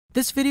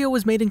This video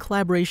was made in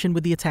collaboration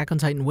with the Attack on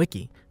Titan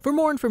wiki. For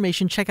more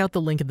information, check out the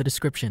link in the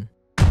description.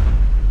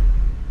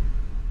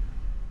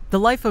 The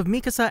life of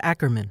Mikasa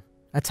Ackermann,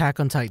 Attack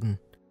on Titan.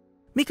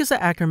 Mikasa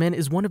Ackermann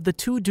is one of the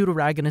two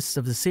deuteragonists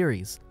of the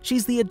series.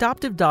 She's the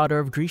adoptive daughter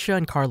of Grisha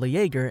and Carla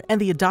Jaeger and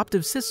the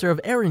adoptive sister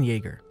of Eren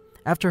Jaeger.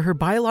 After her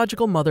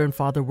biological mother and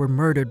father were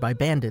murdered by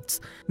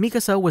bandits,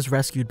 Mikasa was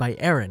rescued by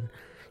Eren.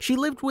 She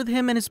lived with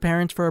him and his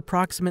parents for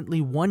approximately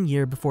 1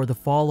 year before the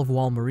fall of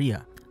Wall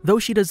Maria. Though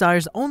she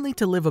desires only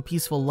to live a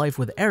peaceful life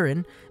with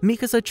Eren,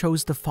 Mikasa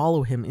chose to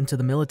follow him into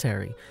the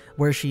military,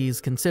 where she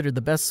is considered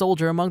the best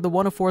soldier among the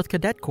 104th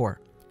Cadet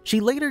Corps. She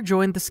later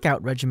joined the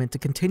Scout Regiment to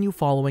continue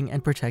following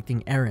and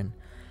protecting Eren.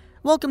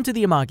 Welcome to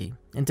the Amagi.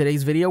 In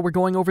today's video, we're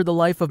going over the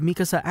life of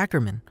Mikasa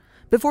Ackermann.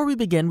 Before we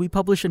begin, we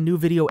publish a new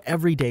video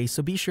every day,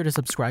 so be sure to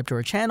subscribe to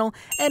our channel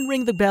and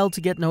ring the bell to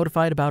get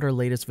notified about our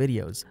latest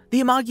videos. The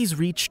Amagi's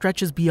reach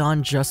stretches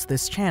beyond just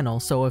this channel,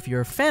 so if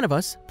you're a fan of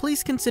us,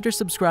 please consider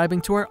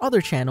subscribing to our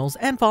other channels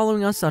and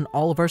following us on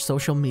all of our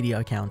social media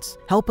accounts.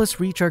 Help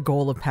us reach our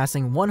goal of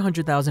passing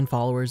 100,000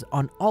 followers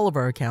on all of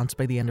our accounts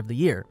by the end of the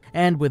year.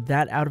 And with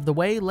that out of the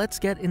way, let's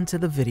get into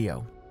the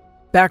video.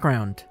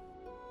 Background: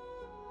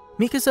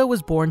 Mikasa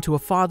was born to a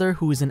father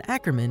who is an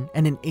Ackermann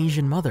and an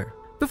Asian mother.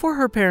 Before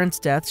her parents'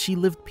 death, she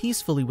lived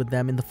peacefully with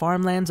them in the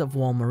farmlands of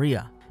Wall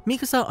Maria.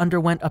 Mikasa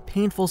underwent a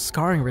painful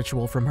scarring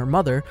ritual from her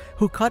mother,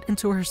 who cut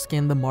into her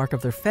skin the mark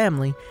of their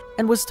family,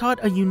 and was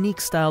taught a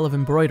unique style of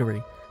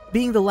embroidery.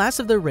 Being the last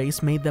of their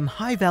race made them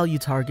high-value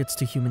targets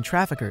to human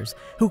traffickers,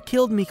 who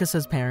killed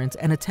Mikasa's parents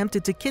and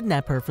attempted to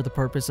kidnap her for the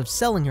purpose of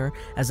selling her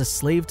as a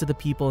slave to the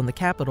people in the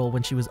capital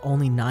when she was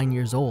only 9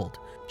 years old.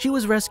 She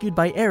was rescued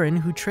by Eren,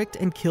 who tricked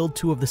and killed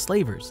 2 of the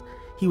slavers.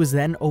 He was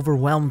then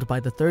overwhelmed by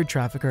the 3rd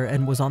trafficker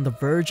and was on the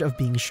verge of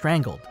being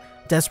strangled.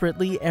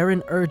 Desperately,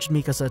 Eren urged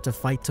Mikasa to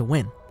fight to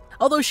win.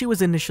 Although she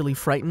was initially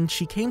frightened,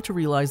 she came to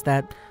realize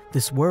that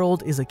this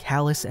world is a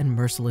callous and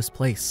merciless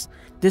place,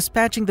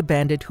 dispatching the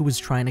bandit who was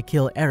trying to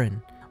kill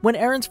Eren. When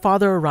Eren's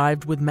father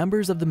arrived with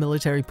members of the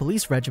military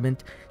police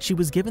regiment, she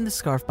was given the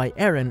scarf by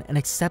Eren and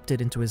accepted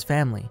into his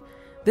family.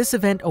 This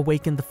event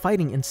awakened the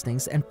fighting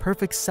instincts and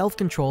perfect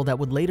self-control that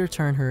would later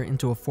turn her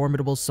into a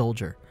formidable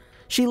soldier.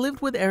 She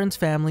lived with Eren's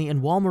family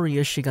in Wall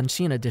Maria's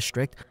Shiganshina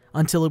district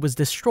until it was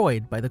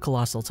destroyed by the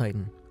Colossal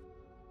Titan.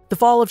 The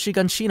Fall of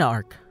Shiganshina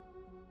arc.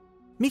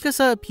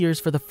 Mikasa appears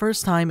for the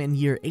first time in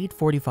year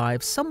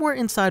 845 somewhere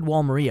inside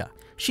Wall Maria.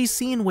 She's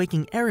seen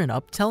waking Eren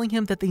up, telling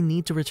him that they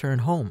need to return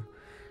home.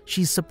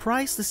 She's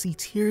surprised to see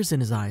tears in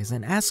his eyes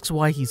and asks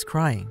why he's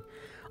crying.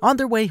 On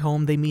their way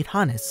home, they meet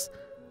Hannes.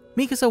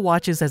 Mikasa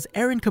watches as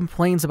Eren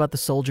complains about the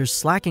soldiers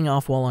slacking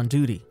off while on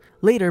duty.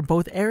 Later,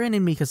 both Eren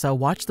and Mikasa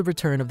watch the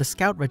return of the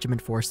Scout Regiment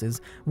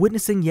forces,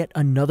 witnessing yet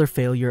another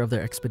failure of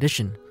their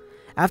expedition.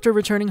 After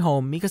returning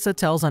home, Mikasa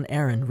tells on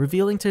Eren,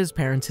 revealing to his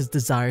parents his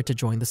desire to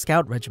join the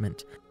Scout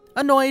Regiment.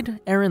 Annoyed,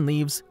 Eren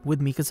leaves,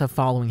 with Mikasa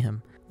following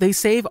him. They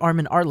save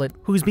Armin Artlet,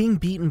 who's being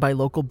beaten by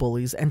local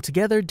bullies, and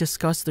together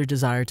discuss their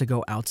desire to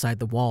go outside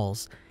the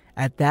walls.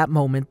 At that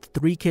moment, the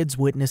 3 kids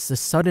witness the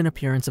sudden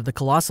appearance of the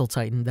Colossal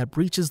Titan that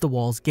breaches the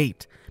wall's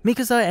gate.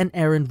 Mikasa and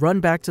Eren run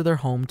back to their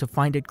home to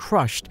find it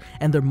crushed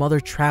and their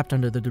mother trapped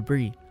under the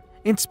debris.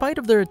 In spite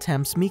of their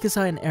attempts,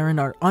 Mikasa and Eren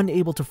are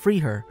unable to free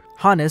her,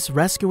 Hannes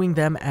rescuing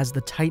them as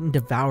the Titan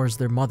devours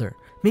their mother.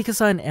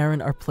 Mikasa and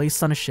Eren are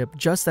placed on a ship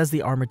just as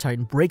the armored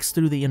Titan breaks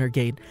through the inner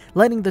gate,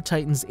 letting the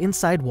Titans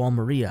inside Wall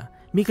Maria.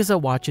 Mikasa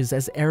watches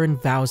as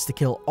Eren vows to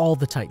kill all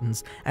the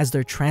Titans as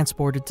they're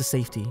transported to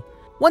safety.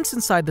 Once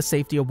inside the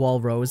safety of Wall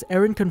Rose,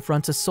 Eren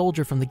confronts a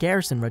soldier from the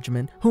garrison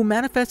regiment who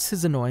manifests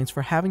his annoyance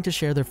for having to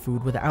share their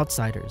food with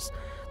outsiders.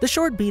 The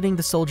short beating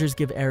the soldiers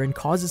give Eren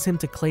causes him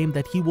to claim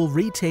that he will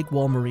retake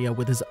Wall Maria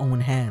with his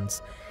own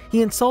hands.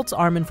 He insults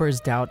Armin for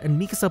his doubt,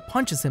 and Mikasa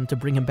punches him to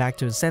bring him back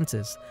to his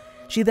senses.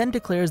 She then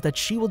declares that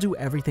she will do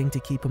everything to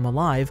keep him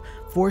alive,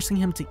 forcing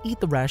him to eat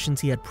the rations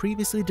he had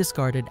previously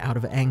discarded out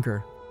of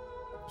anger.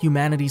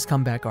 Humanity's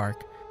comeback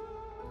arc.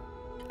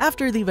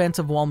 After the events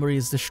of Wall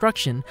Maria's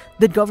destruction,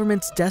 the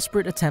government's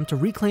desperate attempt to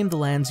reclaim the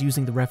lands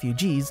using the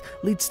refugees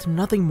leads to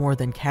nothing more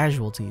than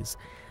casualties.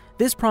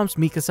 This prompts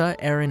Mikasa,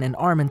 Eren, and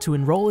Armin to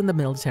enroll in the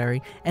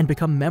military and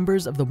become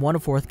members of the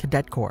 104th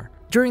Cadet Corps.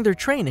 During their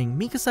training,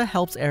 Mikasa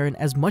helps Eren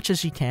as much as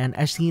she can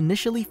as he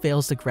initially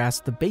fails to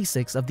grasp the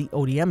basics of the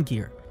ODM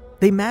gear.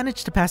 They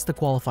manage to pass the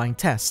qualifying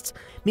tests,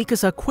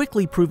 Mikasa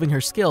quickly proving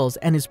her skills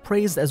and is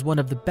praised as one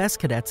of the best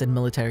cadets in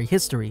military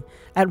history.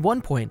 At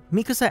one point,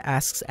 Mikasa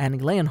asks Annie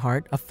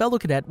Leonhardt, a fellow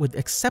cadet with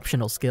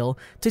exceptional skill,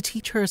 to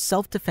teach her a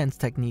self-defense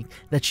technique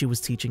that she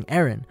was teaching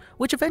Eren,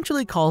 which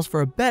eventually calls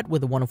for a bet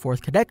with the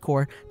 104th Cadet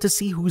Corps to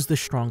see who's the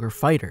stronger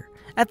fighter.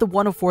 At the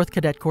 104th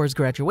Cadet Corps'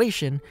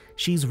 graduation,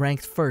 she's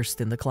ranked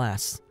first in the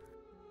class.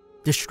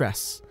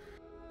 Distress.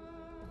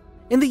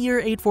 In the year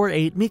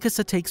 848,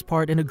 Mikasa takes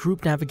part in a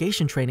group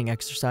navigation training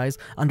exercise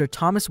under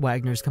Thomas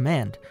Wagner's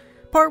command.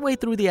 Partway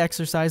through the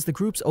exercise, the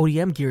group's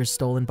ODM gear is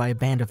stolen by a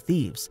band of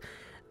thieves.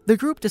 The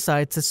group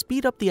decides to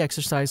speed up the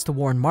exercise to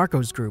warn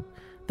Marco's group.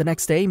 The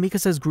next day,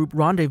 Mikasa's group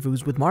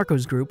rendezvous with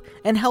Marco's group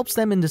and helps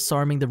them in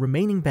disarming the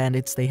remaining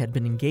bandits they had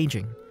been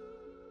engaging.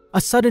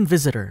 A sudden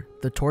visitor,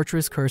 the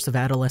torturous curse of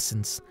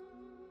adolescence.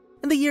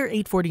 In the year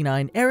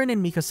 849, Eren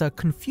and Mikasa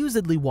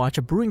confusedly watch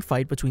a brewing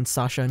fight between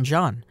Sasha and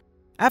Jean.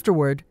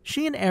 Afterward,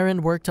 she and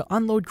Eren work to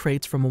unload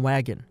crates from a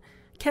wagon.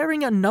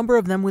 Carrying a number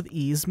of them with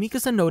ease,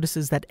 Mikasa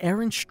notices that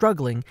Eren's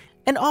struggling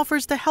and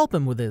offers to help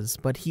him with his,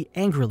 but he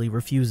angrily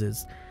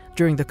refuses.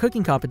 During the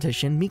cooking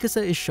competition,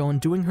 Mikasa is shown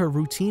doing her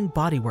routine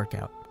body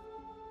workout.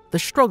 The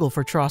struggle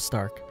for Trost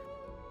arc.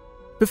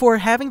 Before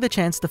having the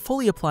chance to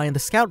fully apply in the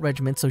Scout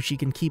Regiment so she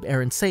can keep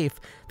Eren safe,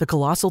 the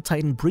Colossal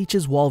Titan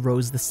breaches Wall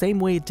Rose the same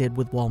way it did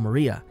with Wall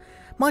Maria.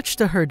 Much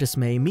to her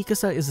dismay,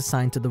 Mikasa is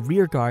assigned to the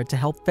rear guard to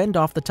help fend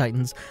off the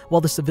Titans while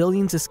the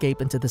civilians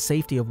escape into the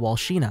safety of Wall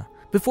Shina.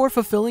 Before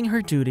fulfilling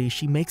her duty,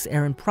 she makes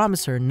Eren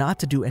promise her not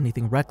to do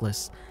anything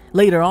reckless.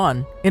 Later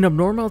on, an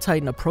abnormal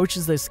Titan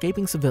approaches the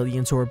escaping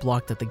civilians who are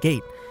blocked at the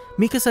gate.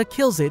 Mikasa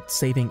kills it,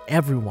 saving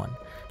everyone.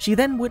 She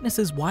then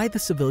witnesses why the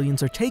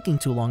civilians are taking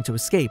too long to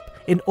escape.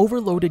 An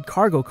overloaded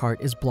cargo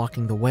cart is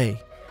blocking the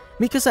way.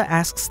 Mikasa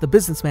asks the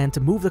businessman to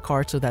move the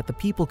cart so that the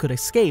people could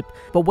escape,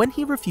 but when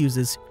he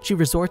refuses, she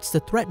resorts to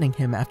threatening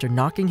him after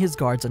knocking his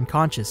guards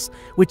unconscious,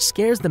 which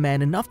scares the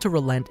man enough to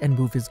relent and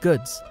move his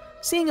goods.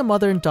 Seeing a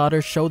mother and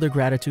daughter show their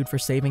gratitude for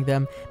saving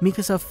them,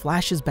 Mikasa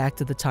flashes back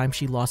to the time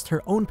she lost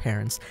her own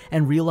parents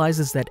and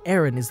realizes that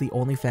Eren is the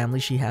only family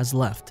she has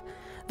left.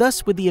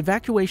 Thus, with the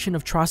evacuation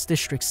of Trost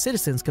District's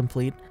citizens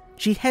complete,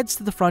 she heads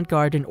to the front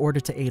guard in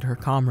order to aid her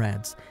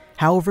comrades.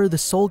 However, the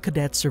Soul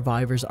Cadet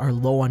survivors are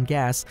low on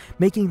gas,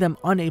 making them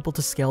unable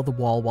to scale the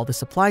wall while the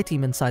supply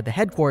team inside the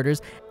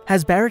headquarters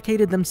has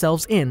barricaded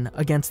themselves in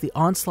against the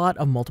onslaught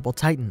of multiple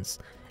Titans.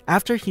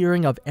 After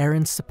hearing of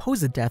Eren's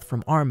supposed death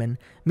from Armin,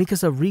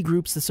 Mikasa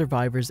regroups the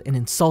survivors and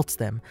insults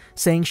them,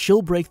 saying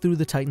she'll break through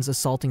the Titans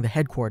assaulting the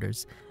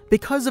headquarters.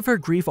 Because of her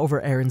grief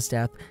over Eren's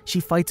death, she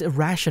fights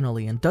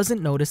irrationally and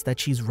doesn't notice that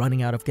she's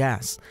running out of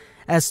gas.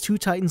 As two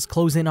Titans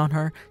close in on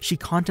her, she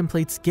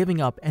contemplates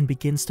giving up and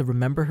begins to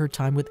remember her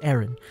time with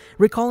Eren,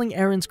 recalling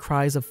Eren's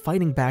cries of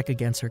fighting back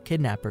against her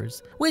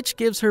kidnappers, which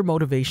gives her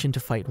motivation to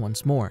fight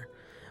once more.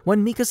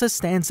 When Mikasa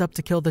stands up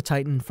to kill the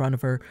Titan in front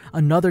of her,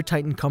 another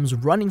Titan comes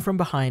running from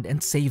behind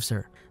and saves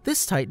her.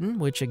 This Titan,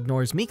 which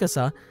ignores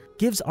Mikasa,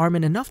 gives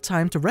Armin enough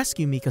time to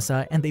rescue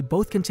Mikasa, and they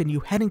both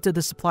continue heading to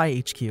the supply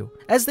HQ.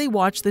 As they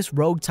watch this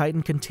rogue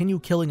Titan continue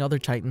killing other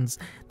Titans,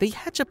 they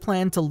hatch a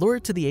plan to lure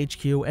it to the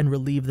HQ and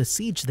relieve the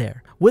siege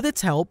there. With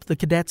its help, the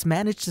cadets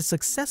manage to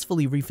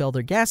successfully refill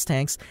their gas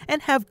tanks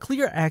and have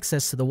clear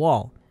access to the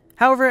wall.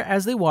 However,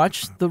 as they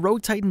watch, the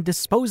rogue Titan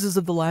disposes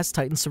of the last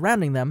Titan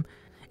surrounding them,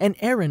 and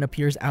Eren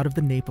appears out of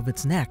the nape of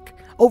its neck.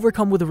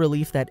 Overcome with the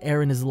relief that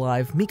Eren is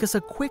alive,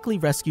 Mikasa quickly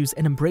rescues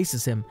and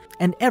embraces him,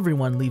 and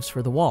everyone leaves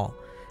for the wall.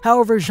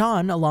 However,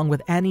 Jean, along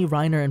with Annie,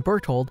 Reiner, and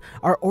Berthold,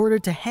 are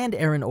ordered to hand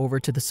Eren over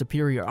to the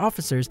superior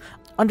officers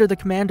under the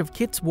command of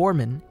Kits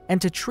Warman and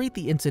to treat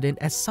the incident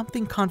as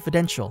something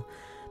confidential.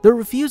 Their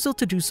refusal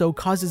to do so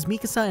causes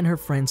Mikasa and her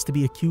friends to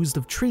be accused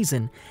of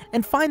treason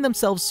and find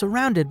themselves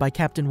surrounded by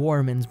Captain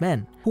Warman's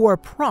men, who are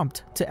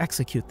prompt to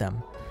execute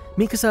them.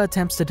 Mikasa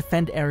attempts to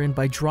defend Eren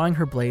by drawing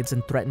her blades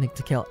and threatening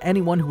to kill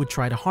anyone who would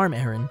try to harm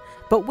Eren,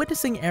 but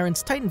witnessing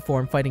Eren's Titan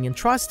form fighting in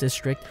Trost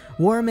District,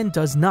 Warman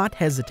does not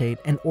hesitate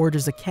and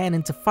orders a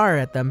cannon to fire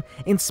at them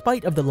in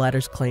spite of the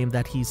latter's claim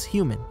that he's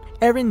human.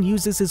 Eren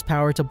uses his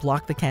power to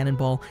block the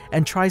cannonball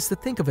and tries to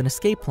think of an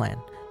escape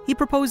plan. He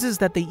proposes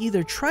that they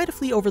either try to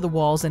flee over the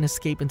walls and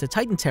escape into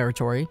Titan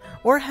territory,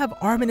 or have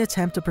Armin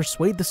attempt to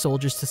persuade the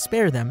soldiers to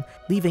spare them,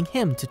 leaving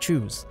him to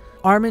choose.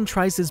 Armin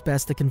tries his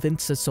best to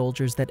convince the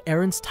soldiers that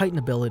Eren's Titan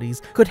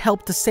abilities could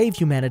help to save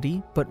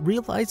humanity, but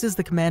realizes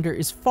the commander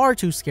is far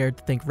too scared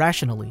to think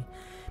rationally.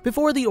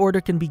 Before the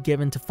order can be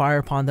given to fire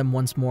upon them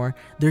once more,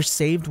 they're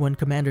saved when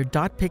Commander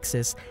Dot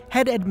Pixis,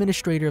 head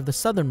administrator of the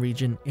southern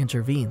region,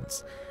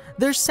 intervenes.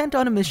 They're sent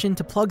on a mission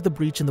to plug the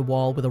breach in the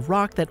wall with a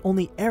rock that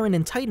only Eren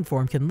in Titan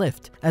form can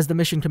lift. As the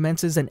mission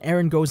commences and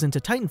Eren goes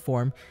into Titan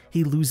form,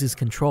 he loses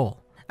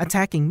control,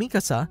 attacking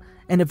Mikasa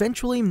and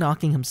eventually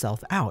knocking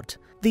himself out.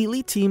 The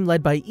elite team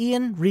led by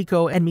Ian,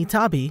 Rico, and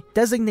Mitabi,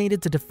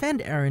 designated to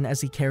defend Eren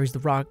as he carries the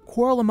rock,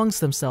 quarrel amongst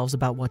themselves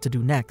about what to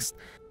do next.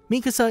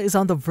 Mikasa is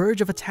on the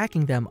verge of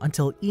attacking them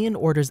until Ian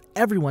orders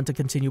everyone to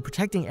continue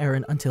protecting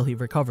Eren until he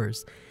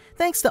recovers.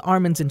 Thanks to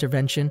Armin's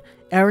intervention,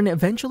 Eren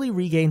eventually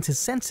regains his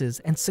senses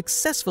and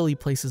successfully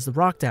places the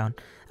rock down,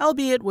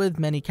 albeit with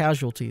many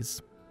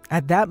casualties.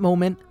 At that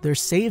moment, they're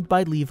saved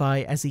by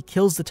Levi as he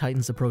kills the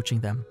Titans approaching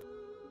them.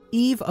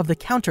 Eve of the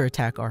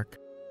counterattack arc.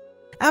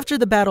 After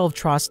the Battle of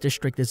Trost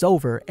District is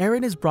over,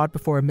 Eren is brought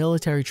before a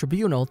military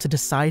tribunal to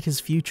decide his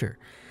future.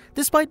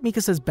 Despite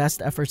Mikasa's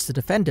best efforts to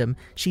defend him,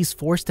 she's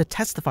forced to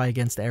testify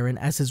against Eren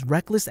as his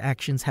reckless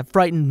actions have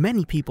frightened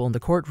many people in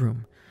the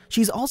courtroom.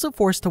 She's also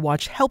forced to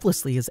watch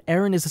helplessly as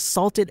Eren is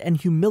assaulted and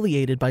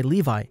humiliated by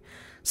Levi.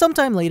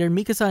 Sometime later,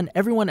 Mikasa and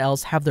everyone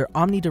else have their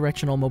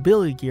omnidirectional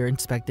mobility gear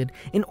inspected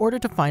in order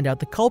to find out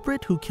the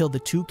culprit who killed the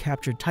 2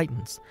 captured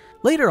Titans.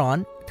 Later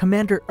on,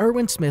 Commander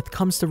Erwin Smith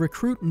comes to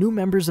recruit new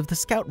members of the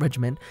Scout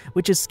Regiment,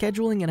 which is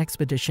scheduling an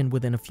expedition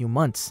within a few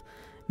months.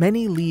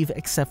 Many leave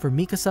except for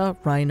Mikasa,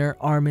 Reiner,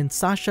 Armin,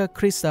 Sasha,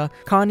 Krista,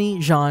 Connie,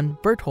 Jean,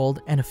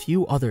 Berthold, and a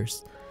few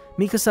others.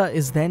 Mikasa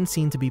is then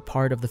seen to be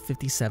part of the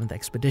 57th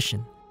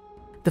expedition.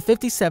 The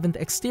 57th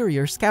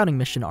Exterior Scouting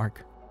Mission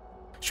Arc.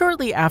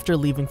 Shortly after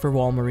leaving for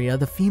Wall Maria,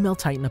 the female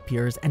Titan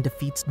appears and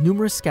defeats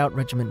numerous Scout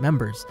Regiment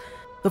members.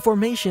 The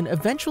formation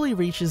eventually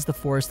reaches the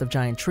Forest of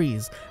Giant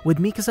Trees, with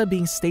Mikasa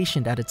being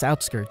stationed at its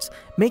outskirts,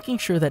 making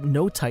sure that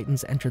no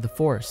Titans enter the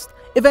forest.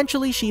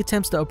 Eventually, she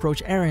attempts to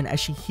approach Eren as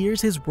she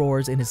hears his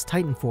roars in his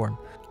Titan form.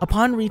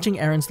 Upon reaching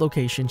Eren's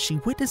location, she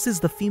witnesses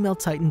the female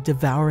Titan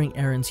devouring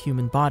Eren's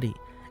human body.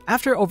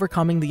 After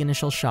overcoming the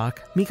initial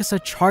shock,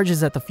 Mikasa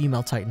charges at the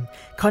female Titan,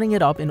 cutting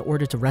it up in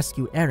order to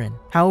rescue Eren.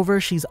 However,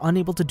 she's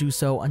unable to do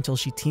so until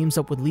she teams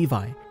up with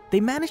Levi.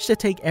 They manage to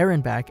take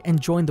Eren back and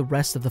join the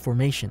rest of the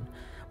formation.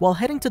 While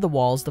heading to the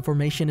walls, the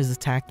formation is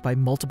attacked by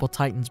multiple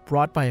Titans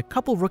brought by a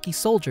couple rookie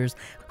soldiers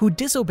who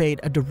disobeyed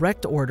a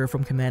direct order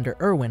from Commander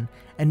Erwin,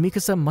 and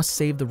Mikasa must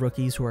save the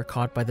rookies who are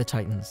caught by the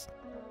Titans.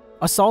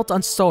 Assault on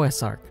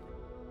Stohesark.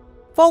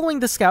 Following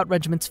the Scout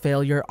Regiment's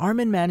failure,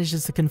 Armin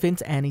manages to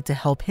convince Annie to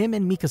help him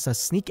and Mikasa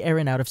sneak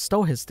Eren out of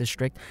Stohes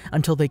district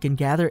until they can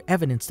gather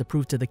evidence to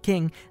prove to the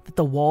king that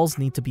the walls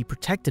need to be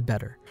protected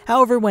better.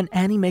 However, when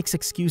Annie makes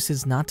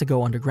excuses not to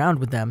go underground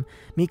with them,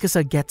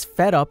 Mikasa gets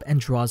fed up and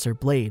draws her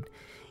blade.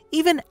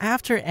 Even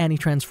after Annie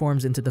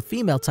transforms into the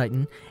female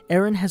Titan,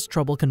 Eren has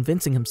trouble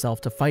convincing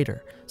himself to fight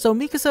her, so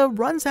Mikasa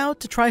runs out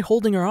to try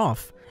holding her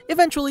off.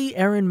 Eventually,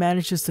 Eren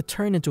manages to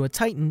turn into a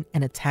Titan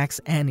and attacks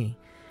Annie.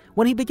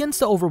 When he begins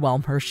to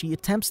overwhelm her, she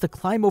attempts to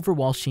climb over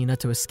Wall Shina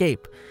to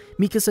escape.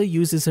 Mikasa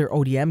uses her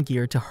ODM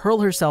gear to hurl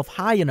herself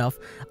high enough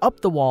up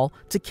the wall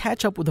to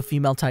catch up with the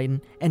female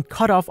Titan and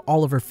cut off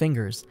all of her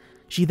fingers.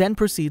 She then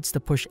proceeds to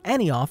push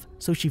Annie off,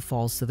 so she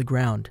falls to the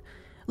ground.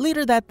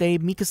 Later that day,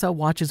 Mikasa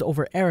watches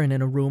over Eren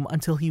in a room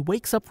until he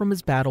wakes up from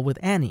his battle with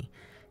Annie.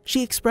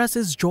 She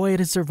expresses joy at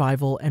his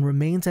survival and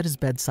remains at his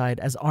bedside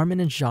as Armin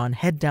and Jean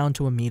head down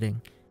to a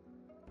meeting.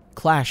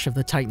 Clash of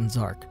the Titans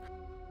arc.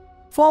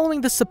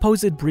 Following the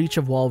supposed breach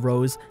of Wall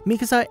Rose,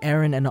 Mikasa,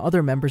 Eren, and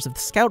other members of the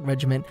Scout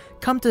Regiment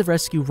come to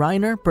rescue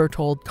Reiner,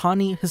 Berthold,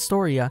 Connie,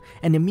 Historia,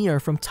 and Ymir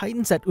from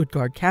Titans at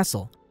Utgard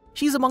Castle.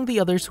 She's among the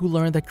others who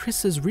learn that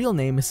Krista's real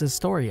name is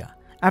Historia.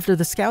 After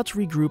the scouts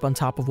regroup on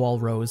top of Wall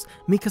Rose,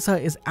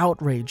 Mikasa is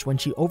outraged when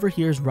she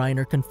overhears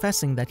Reiner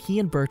confessing that he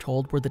and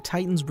Berthold were the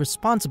Titans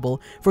responsible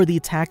for the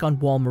attack on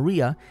Wall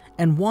Maria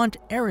and want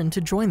Eren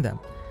to join them.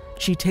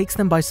 She takes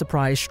them by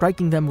surprise,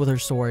 striking them with her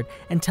sword,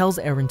 and tells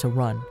Eren to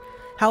run.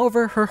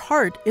 However, her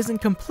heart isn't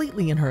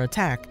completely in her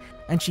attack,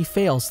 and she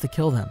fails to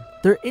kill them.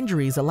 Their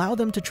injuries allow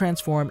them to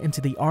transform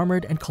into the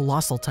Armored and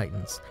Colossal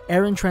Titans.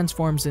 Eren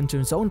transforms into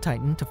his own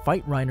Titan to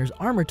fight Reiner's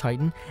Armored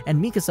Titan, and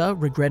Mikasa,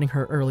 regretting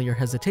her earlier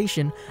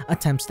hesitation,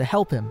 attempts to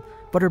help him,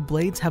 but her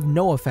blades have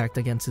no effect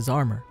against his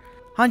armor.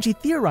 Hanji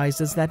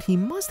theorizes that he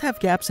must have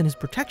gaps in his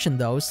protection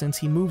though, since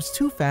he moves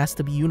too fast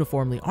to be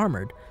uniformly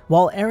armored.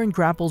 While Eren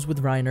grapples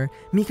with Reiner,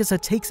 Mikasa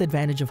takes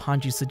advantage of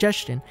Hanji's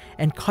suggestion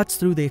and cuts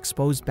through the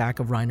exposed back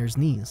of Reiner's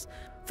knees,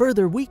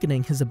 further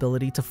weakening his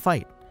ability to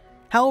fight.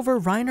 However,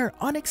 Reiner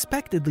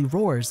unexpectedly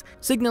roars,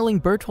 signaling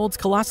Berthold's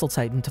Colossal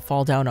Titan to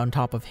fall down on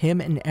top of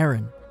him and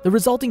Eren. The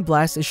resulting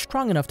blast is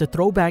strong enough to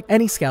throw back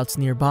any scouts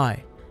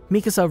nearby.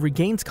 Mikasa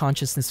regains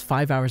consciousness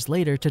 5 hours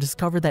later to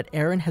discover that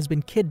Eren has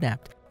been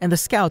kidnapped, and the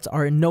scouts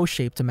are in no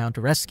shape to mount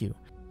a rescue.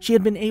 She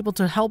had been able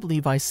to help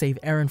Levi save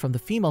Eren from the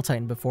female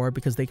Titan before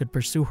because they could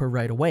pursue her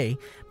right away,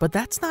 but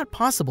that's not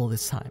possible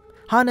this time.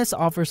 Hannes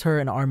offers her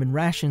and Armin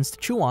rations to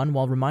chew on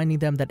while reminding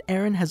them that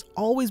Eren has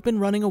always been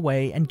running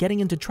away and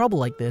getting into trouble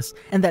like this,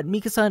 and that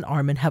Mikasa and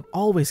Armin have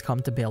always come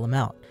to bail him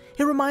out.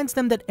 He reminds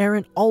them that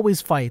Eren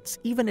always fights,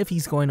 even if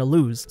he's going to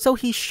lose, so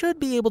he should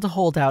be able to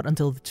hold out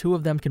until the two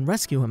of them can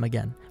rescue him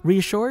again.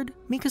 Reassured,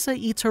 Mikasa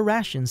eats her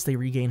rations to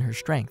regain her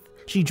strength.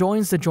 She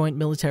joins the joint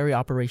military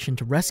operation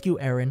to rescue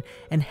Eren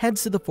and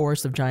heads to the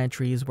Forest of Giant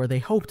Trees where they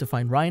hope to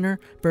find Reiner,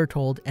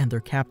 Berthold, and their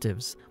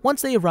captives.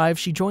 Once they arrive,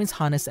 she joins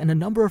Hannes and a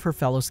number of her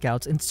fellow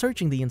scouts in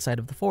searching the inside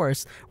of the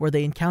forest where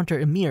they encounter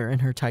Ymir in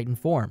her Titan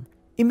form.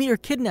 Ymir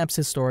kidnaps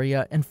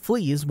Historia and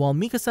flees while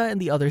Mikasa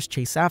and the others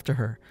chase after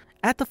her.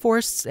 At the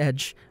forest's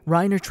edge,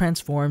 Reiner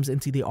transforms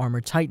into the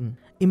Armored Titan.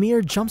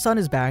 Ymir jumps on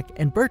his back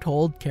and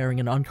Berthold, carrying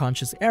an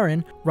unconscious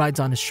Eren, rides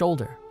on his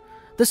shoulder.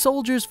 The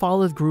soldiers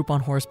follow the group on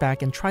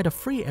horseback and try to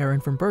free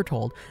Eren from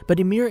Berthold, but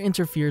Ymir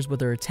interferes with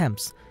their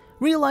attempts.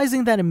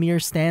 Realizing that Ymir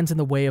stands in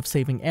the way of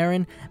saving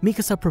Eren,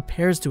 Mikasa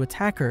prepares to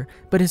attack her,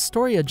 but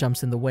Historia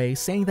jumps in the way,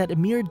 saying that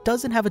Ymir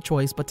doesn't have a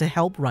choice but to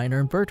help Reiner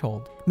and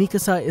Berthold.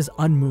 Mikasa is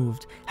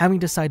unmoved, having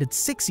decided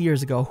 6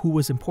 years ago who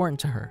was important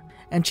to her.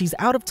 and she's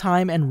out of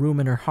time and room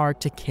in her heart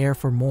to care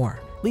for more,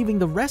 leaving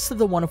the rest of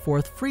the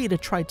 1/4 free to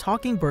try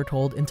talking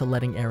Berthold into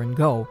letting Eren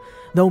go,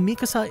 though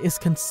Mikasa is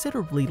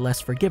considerably less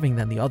forgiving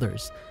than the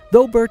others.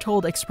 Though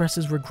Berthold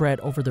expresses regret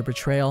over their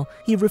betrayal,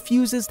 he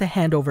refuses to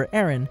hand over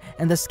Eren,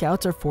 and the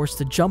scouts are forced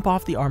to jump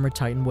off the armored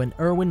titan when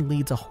Erwin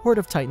leads a horde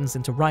of titans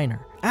into Reiner.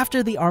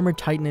 After the armored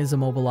titan is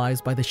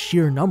immobilized by the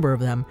sheer number of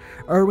them,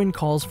 Erwin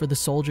calls for the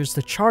soldiers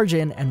to charge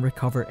in and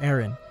recover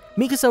Eren.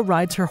 Mikasa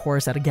rides her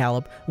horse at a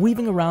gallop,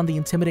 weaving around the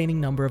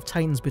intimidating number of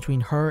titans between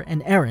her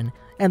and Eren,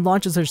 and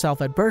launches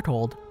herself at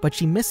Berthold, but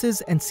she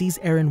misses and sees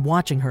Eren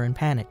watching her in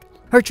panic.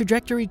 Her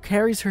trajectory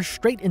carries her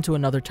straight into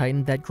another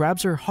titan that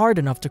grabs her hard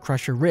enough to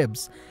crush her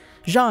ribs.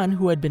 Jean,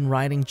 who had been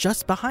riding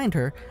just behind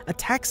her,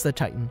 attacks the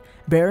titan,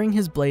 burying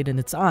his blade in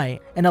its eye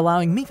and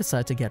allowing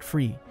Mikasa to get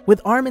free.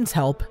 With Armin's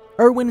help,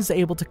 Erwin is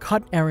able to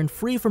cut Eren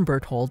free from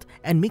Berthold,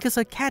 and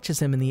Mikasa catches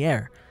him in the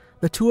air.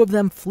 The two of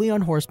them flee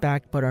on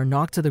horseback but are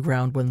knocked to the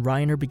ground when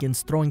Reiner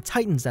begins throwing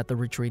titans at the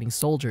retreating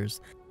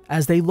soldiers.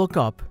 As they look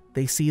up,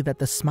 they see that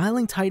the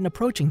smiling titan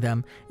approaching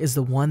them is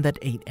the one that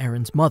ate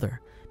Eren's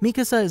mother.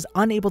 Mikasa is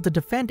unable to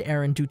defend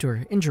Eren due to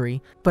her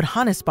injury, but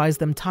Hannes buys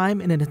them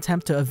time in an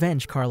attempt to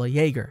avenge Carla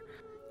Jaeger.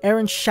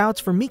 Eren shouts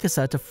for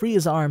Mikasa to free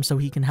his arm so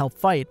he can help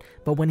fight,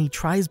 but when he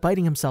tries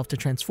biting himself to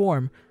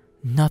transform,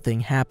 nothing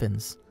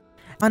happens.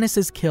 Hannes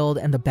is killed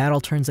and the battle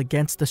turns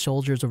against the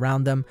soldiers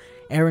around them.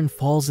 Eren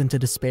falls into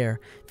despair,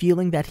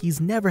 feeling that he's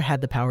never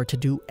had the power to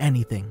do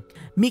anything.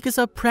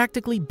 Mikasa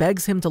practically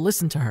begs him to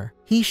listen to her.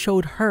 He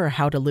showed her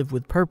how to live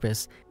with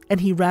purpose,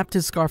 and he wrapped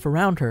his scarf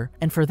around her,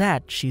 and for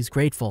that, she's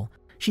grateful.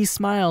 She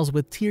smiles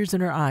with tears in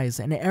her eyes,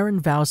 and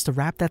Eren vows to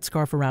wrap that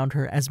scarf around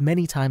her as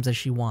many times as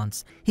she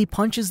wants. He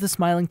punches the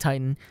smiling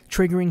titan,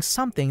 triggering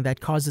something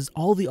that causes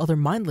all the other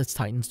mindless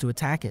titans to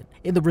attack it.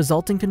 In the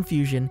resulting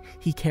confusion,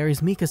 he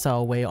carries Mikasa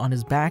away on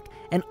his back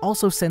and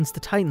also sends the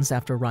titans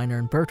after Reiner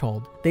and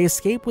Berthold. They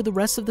escape with the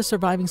rest of the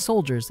surviving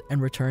soldiers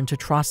and return to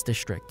Trost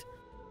district.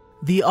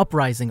 The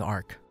Uprising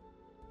Arc.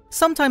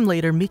 Sometime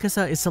later,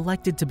 Mikasa is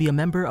selected to be a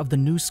member of the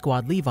new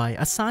squad Levi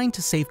assigned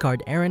to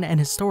safeguard Eren and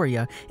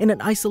Historia in an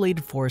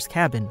isolated forest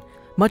cabin.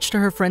 Much to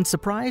her friend's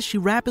surprise, she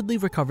rapidly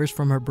recovers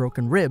from her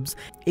broken ribs,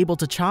 able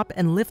to chop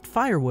and lift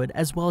firewood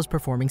as well as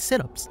performing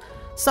sit-ups.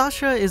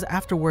 Sasha is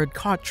afterward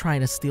caught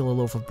trying to steal a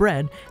loaf of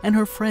bread, and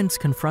her friends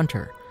confront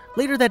her.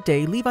 Later that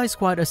day, Levi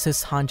squad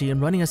assists Hanji in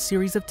running a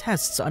series of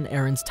tests on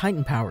Eren's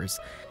Titan powers.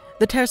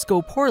 The tests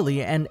go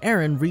poorly and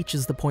Eren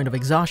reaches the point of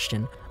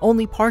exhaustion,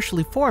 only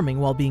partially forming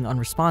while being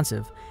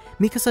unresponsive.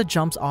 Mikasa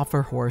jumps off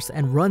her horse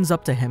and runs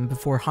up to him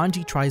before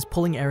Hanji tries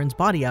pulling Eren's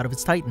body out of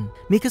its titan.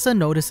 Mikasa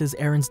notices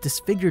Eren's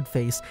disfigured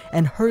face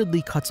and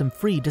hurriedly cuts him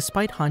free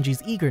despite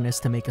Hanji's eagerness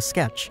to make a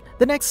sketch.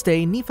 The next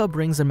day, Nifa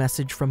brings a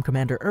message from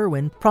Commander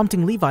Erwin,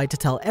 prompting Levi to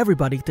tell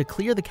everybody to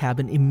clear the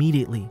cabin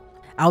immediately.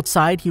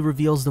 Outside, he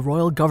reveals the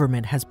royal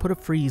government has put a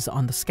freeze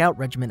on the Scout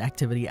Regiment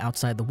activity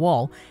outside the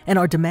wall and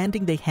are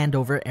demanding they hand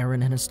over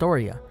Eren and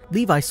Historia.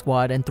 Levi's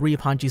squad and 3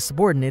 of Hanji's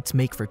subordinates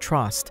make for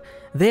Trost.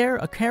 There,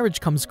 a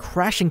carriage comes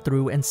crashing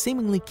through and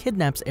seemingly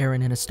kidnaps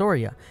Eren and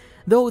Historia,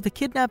 though the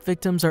kidnapped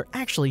victims are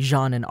actually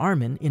Jean and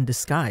Armin in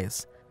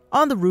disguise.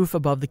 On the roof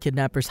above the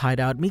kidnappers'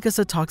 hideout,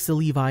 Mikasa talks to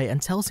Levi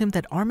and tells him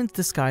that Armin's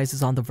disguise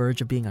is on the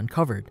verge of being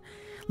uncovered.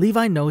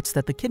 Levi notes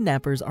that the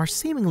kidnappers are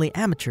seemingly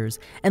amateurs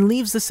and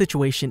leaves the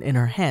situation in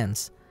her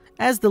hands.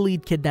 As the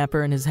lead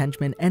kidnapper and his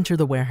henchmen enter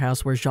the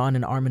warehouse where Jean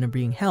and Armin are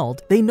being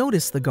held, they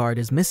notice the guard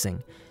is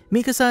missing.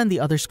 Mikasa and the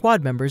other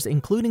squad members,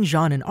 including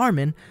Jean and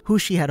Armin, who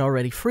she had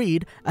already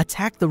freed,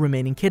 attack the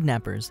remaining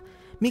kidnappers.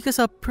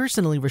 Mikasa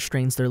personally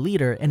restrains their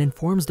leader and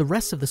informs the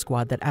rest of the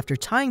squad that after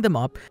tying them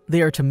up,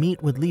 they are to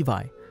meet with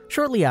Levi.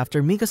 Shortly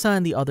after, Mikasa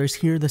and the others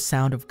hear the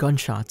sound of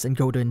gunshots and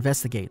go to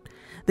investigate.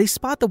 They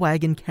spot the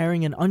wagon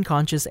carrying an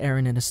unconscious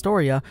Eren and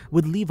Historia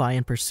with Levi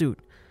in pursuit.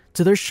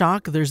 To their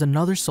shock, there's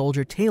another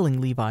soldier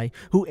tailing Levi,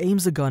 who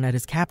aims a gun at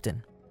his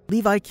captain.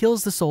 Levi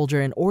kills the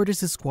soldier and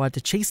orders his squad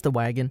to chase the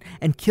wagon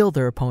and kill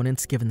their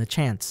opponents given the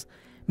chance.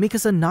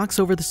 Mikasa knocks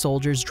over the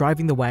soldiers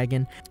driving the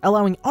wagon,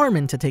 allowing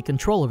Armin to take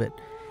control of it.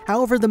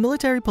 However, the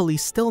military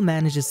police still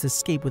manages to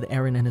escape with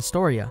Eren and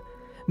Historia.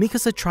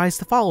 Mikasa tries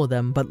to follow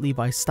them, but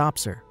Levi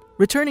stops her.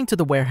 Returning to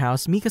the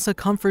warehouse, Mikasa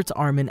comforts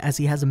Armin as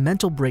he has a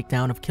mental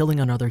breakdown of killing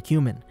another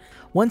human.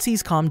 Once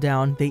he's calmed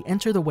down, they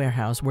enter the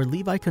warehouse where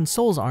Levi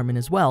consoles Armin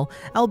as well,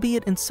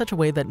 albeit in such a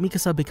way that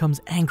Mikasa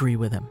becomes angry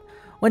with him.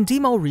 When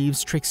Demo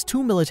Reeves tricks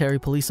 2 military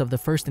police of the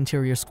 1st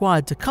Interior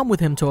Squad to come with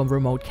him to a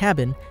remote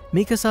cabin,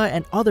 Mikasa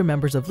and other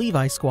members of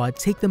Levi's squad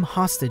take them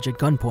hostage at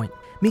gunpoint.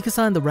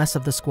 Mikasa and the rest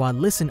of the squad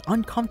listen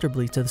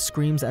uncomfortably to the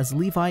screams as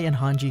Levi and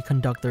Hanji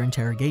conduct their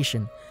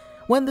interrogation.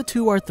 When the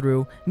two are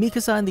through,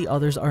 Mikasa and the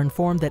others are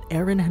informed that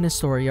Eren and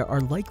Historia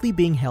are likely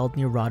being held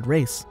near Rod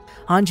Race.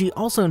 Hanji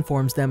also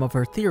informs them of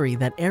her theory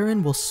that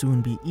Eren will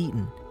soon be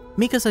eaten.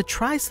 Mikasa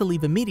tries to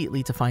leave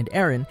immediately to find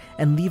Eren,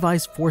 and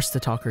Levi's forced to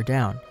talk her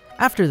down.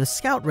 After the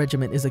Scout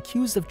Regiment is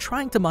accused of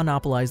trying to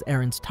monopolize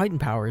Eren's Titan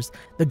powers,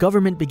 the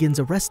government begins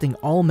arresting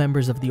all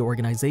members of the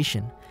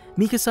organization.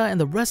 Mikasa and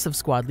the rest of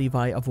Squad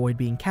Levi avoid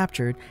being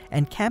captured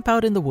and camp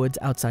out in the woods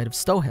outside of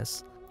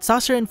Stohis.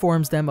 Sasha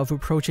informs them of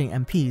approaching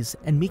MPs,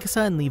 and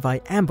Mikasa and Levi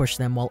ambush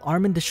them while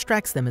Armin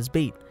distracts them as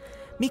bait.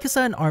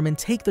 Mikasa and Armin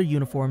take their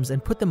uniforms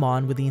and put them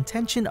on with the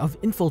intention of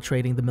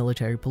infiltrating the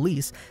military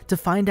police to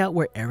find out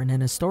where Eren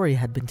and Historia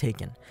had been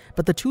taken.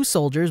 But the two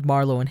soldiers,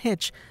 Marlowe and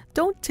Hitch,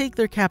 don't take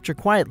their capture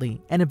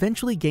quietly and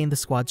eventually gain the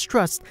squad's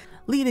trust,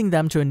 leading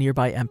them to a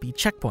nearby MP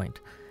checkpoint.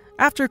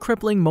 After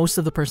crippling most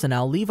of the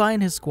personnel, Levi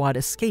and his squad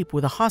escape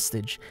with a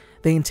hostage.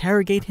 They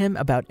interrogate him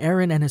about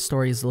Eren and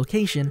Historia's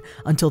location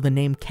until the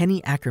name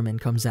Kenny Ackermann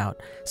comes out,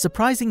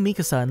 surprising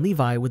Mikasa and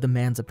Levi with the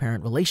man's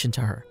apparent relation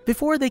to her.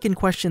 Before they can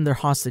question their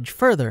hostage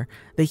further,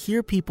 they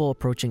hear people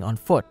approaching on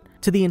foot.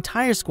 To the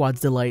entire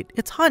squad's delight,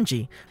 it's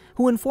Hanji,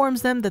 who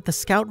informs them that the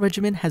Scout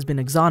Regiment has been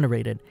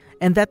exonerated,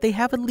 and that they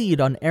have a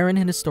lead on Eren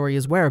and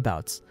Historia's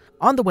whereabouts.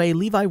 On the way,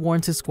 Levi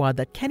warns his squad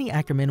that Kenny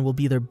Ackermann will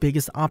be their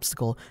biggest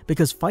obstacle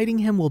because fighting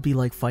him will be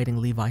like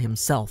fighting Levi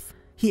himself.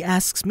 He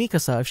asks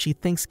Mikasa if she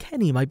thinks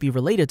Kenny might be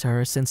related to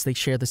her since they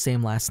share the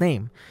same last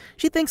name.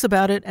 She thinks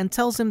about it and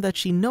tells him that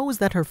she knows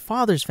that her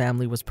father's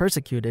family was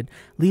persecuted.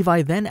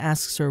 Levi then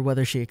asks her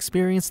whether she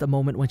experienced a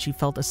moment when she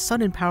felt a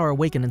sudden power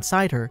awaken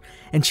inside her,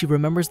 and she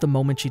remembers the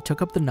moment she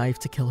took up the knife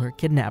to kill her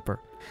kidnapper.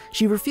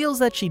 She reveals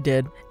that she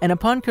did, and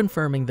upon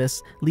confirming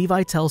this,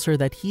 Levi tells her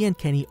that he and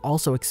Kenny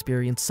also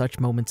experienced such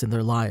moments in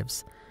their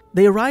lives.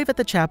 They arrive at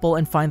the chapel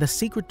and find the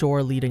secret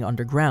door leading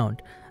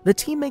underground. The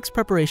team makes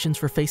preparations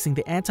for facing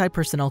the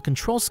anti-personnel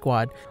control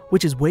squad,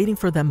 which is waiting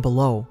for them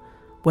below.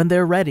 When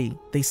they're ready,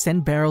 they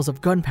send barrels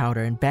of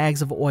gunpowder and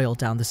bags of oil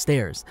down the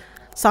stairs.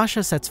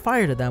 Sasha sets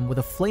fire to them with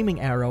a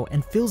flaming arrow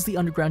and fills the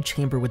underground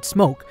chamber with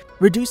smoke,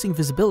 reducing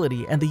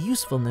visibility and the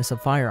usefulness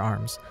of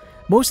firearms.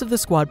 Most of the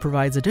squad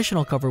provides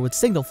additional cover with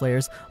signal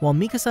flares, while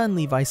Mikasa and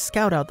Levi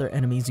scout out their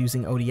enemies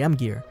using ODM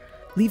gear.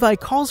 Levi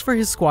calls for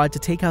his squad to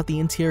take out the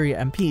interior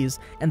MPs,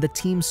 and the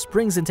team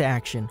springs into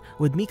action,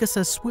 with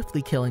Mikasa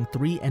swiftly killing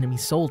 3 enemy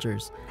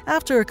soldiers.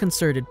 After a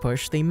concerted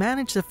push, they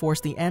manage to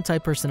force the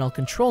anti-personnel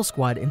control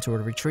squad into a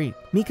retreat.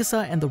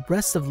 Mikasa and the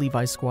rest of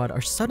Levi's squad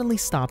are suddenly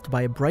stopped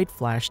by a bright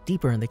flash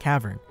deeper in the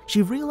cavern.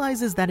 She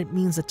realizes that it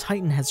means a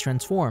Titan has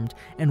transformed,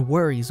 and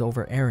worries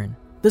over Eren.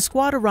 The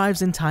squad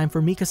arrives in time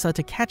for Mikasa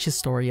to catch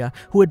Historia,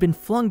 who had been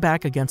flung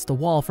back against the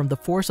wall from the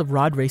force of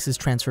Rod Race's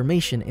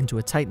transformation into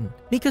a Titan.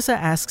 Mikasa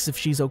asks if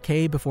she's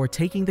okay before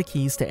taking the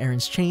keys to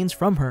Eren's chains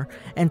from her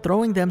and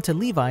throwing them to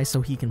Levi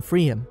so he can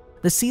free him.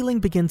 The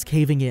ceiling begins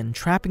caving in,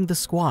 trapping the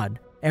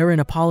squad.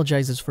 Eren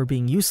apologizes for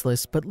being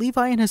useless, but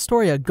Levi and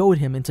Historia goad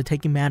him into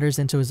taking matters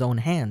into his own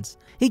hands.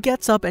 He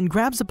gets up and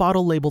grabs a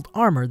bottle labeled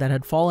armor that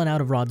had fallen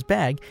out of Rod's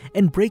bag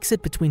and breaks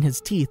it between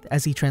his teeth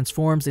as he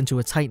transforms into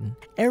a Titan.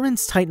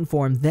 Eren's Titan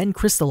form then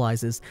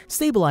crystallizes,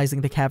 stabilizing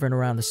the cavern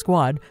around the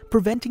squad,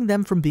 preventing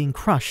them from being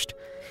crushed.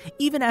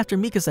 Even after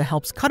Mikasa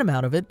helps cut him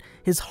out of it,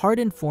 his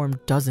hardened form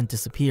doesn't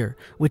disappear,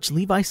 which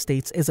Levi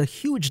states is a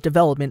huge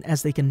development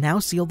as they can now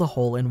seal the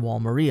hole in Wall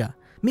Maria.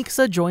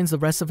 Mikasa joins the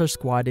rest of her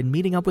squad in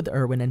meeting up with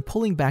Erwin and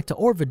pulling back to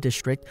Orvid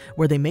District,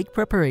 where they make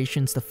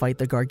preparations to fight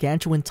the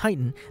gargantuan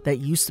Titan that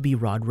used to be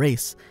Rod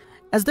Race.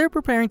 As they're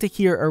preparing to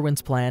hear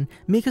Erwin's plan,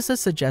 Mikasa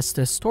suggests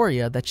to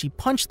Historia that she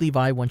punch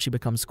Levi when she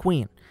becomes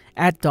queen.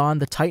 At dawn,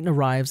 the Titan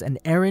arrives and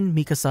Eren,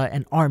 Mikasa,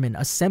 and Armin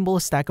assemble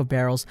a stack of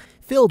barrels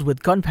filled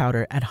with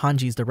gunpowder at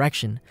Hanji's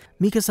direction.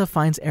 Mikasa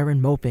finds Eren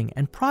moping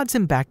and prods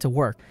him back to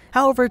work.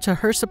 However, to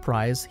her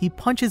surprise, he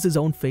punches his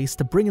own face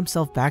to bring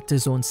himself back to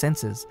his own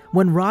senses.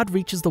 When Rod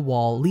reaches the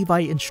wall, Levi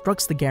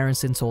instructs the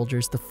garrison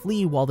soldiers to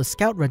flee while the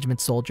Scout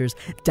Regiment soldiers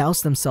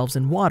douse themselves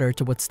in water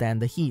to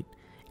withstand the heat.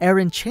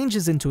 Eren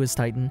changes into his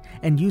Titan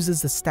and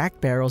uses the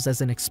stacked barrels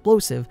as an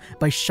explosive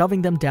by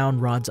shoving them down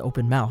Rod's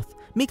open mouth.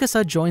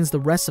 Mikasa joins the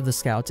rest of the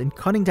scouts in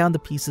cutting down the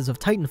pieces of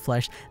Titan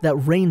flesh that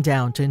rain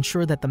down to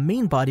ensure that the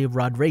main body of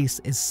Rod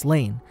Race is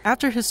slain.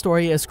 After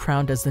Historia is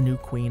crowned as the new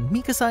queen,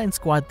 Mikasa and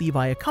Squad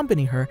Levi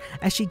accompany her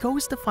as she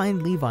goes to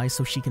find Levi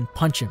so she can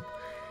punch him.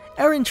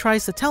 Eren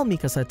tries to tell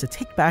Mikasa to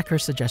take back her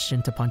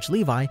suggestion to punch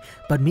Levi,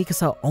 but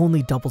Mikasa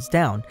only doubles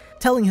down,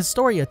 telling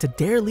Historia to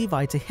dare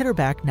Levi to hit her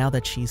back now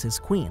that she's his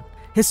queen.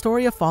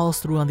 Historia follows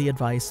through on the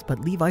advice,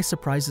 but Levi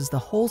surprises the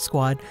whole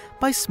squad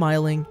by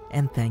smiling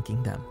and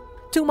thanking them.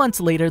 2 months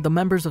later, the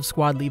members of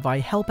Squad Levi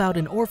help out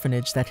an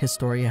orphanage that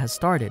Historia has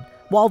started.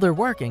 While they're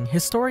working,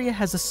 Historia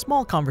has a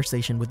small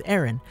conversation with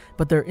Eren,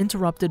 but they're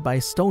interrupted by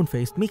a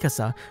stone-faced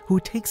Mikasa who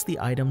takes the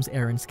items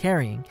Eren's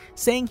carrying,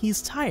 saying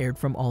he's tired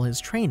from all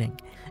his training.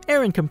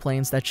 Eren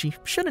complains that she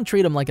shouldn't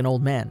treat him like an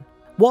old man.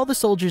 While the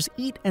soldiers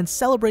eat and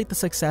celebrate the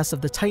success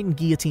of the Titan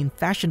guillotine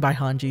fashioned by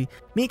Hanji,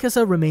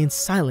 Mikasa remains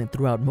silent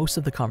throughout most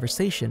of the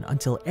conversation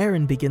until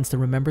Eren begins to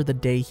remember the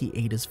day he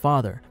ate his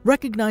father.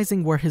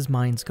 Recognizing where his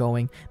mind's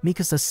going,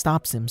 Mikasa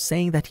stops him,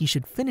 saying that he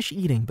should finish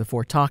eating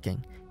before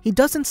talking. He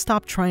doesn't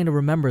stop trying to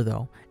remember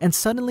though, and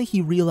suddenly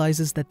he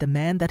realizes that the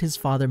man that his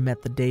father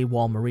met the day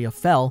Wall Maria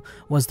fell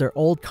was their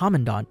old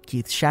commandant,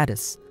 Keith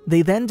Shaddis.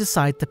 They then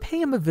decide to pay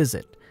him a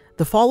visit.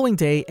 The following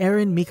day,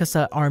 Eren,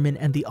 Mikasa, Armin,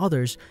 and the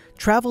others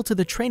travel to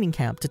the training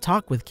camp to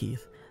talk with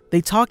Keith.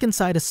 They talk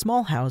inside a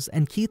small house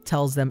and Keith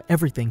tells them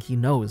everything he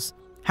knows.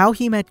 how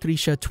he met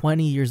Grisha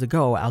 20 years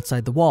ago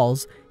outside the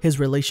walls, his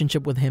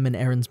relationship with him and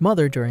Eren's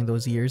mother during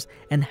those years,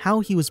 and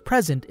how he was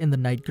present in the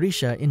night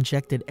Grisha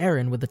injected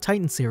Eren with the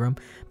Titan serum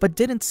but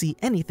didn't see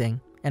anything,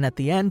 and at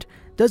the end,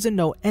 doesn't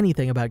know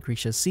anything about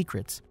Grisha's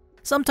secrets.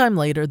 Sometime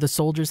later, the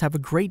soldiers have a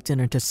great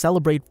dinner to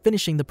celebrate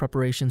finishing the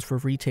preparations for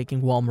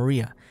retaking Wall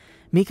Maria.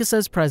 Mikasa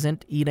is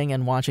present, eating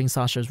and watching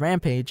Sasha's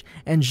rampage,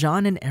 and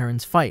Jean and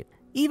Eren's fight.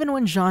 Even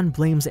when Jean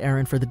blames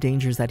Eren for the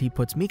dangers that he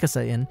puts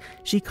Mikasa in,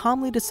 she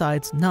calmly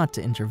decides not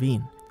to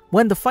intervene.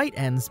 When the fight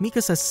ends,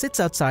 Mikasa sits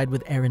outside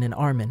with Eren and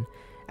Armin.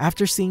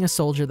 After seeing a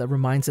soldier that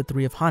reminds the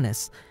three of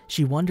Hannes,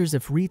 she wonders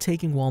if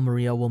retaking Wall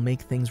Maria will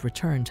make things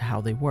return to how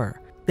they were.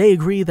 They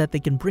agree that they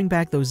can bring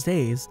back those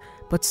days,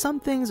 but some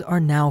things are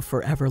now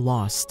forever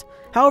lost.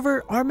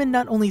 However, Armin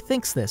not only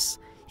thinks this,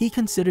 he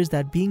considers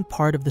that being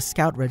part of the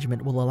Scout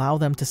Regiment will allow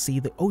them to see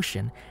the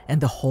ocean and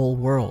the whole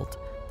world.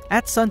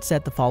 At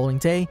sunset the following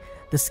day,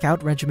 the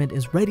Scout Regiment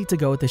is ready to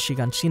go to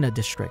Shiganshina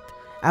district.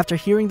 After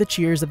hearing the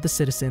cheers of the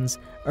citizens,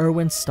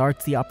 Erwin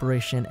starts the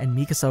operation and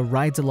Mikasa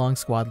rides along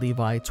Squad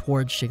Levi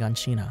towards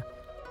Shiganshina.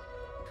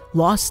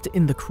 Lost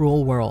in the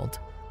cruel world.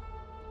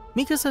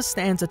 Mikasa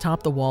stands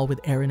atop the wall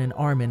with Eren and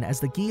Armin as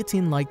the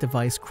guillotine-like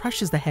device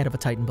crushes the head of a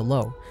Titan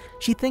below.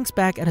 She thinks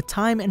back at a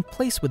time and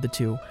place with the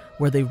two,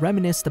 where they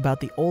reminisced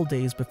about the old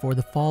days before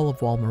the fall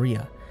of Wall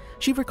Maria.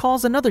 She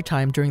recalls another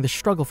time during the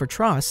struggle for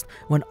Trost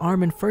when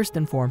Armin first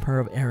informed her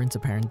of Eren's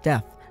apparent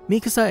death.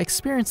 Mikasa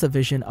experienced a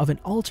vision of an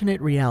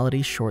alternate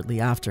reality shortly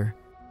after.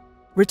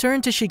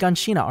 Return to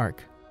Shiganshina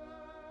arc.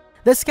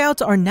 The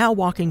scouts are now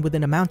walking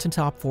within a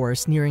mountaintop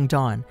forest nearing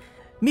dawn.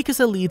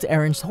 Mikasa leads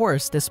Eren's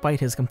horse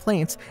despite his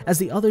complaints, as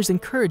the others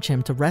encourage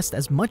him to rest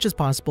as much as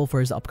possible for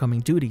his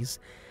upcoming duties.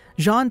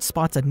 Jean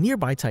spots a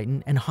nearby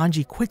Titan, and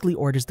Hanji quickly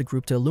orders the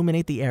group to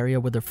illuminate the area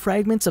with the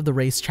fragments of the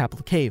Race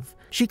Chapel Cave.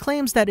 She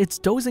claims that it's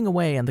dozing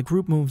away and the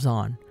group moves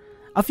on.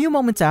 A few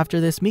moments after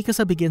this,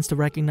 Mikasa begins to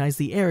recognize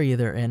the area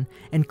they're in,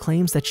 and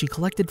claims that she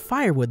collected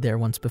firewood there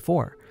once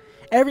before.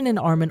 Eren and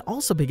Armin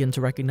also begin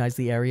to recognize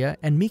the area,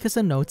 and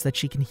Mikasa notes that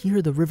she can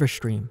hear the river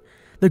stream.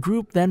 The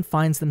group then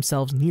finds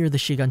themselves near the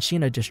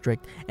Shiganshina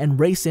district and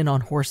race in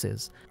on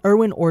horses.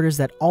 Erwin orders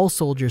that all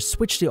soldiers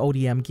switch to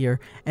ODM gear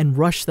and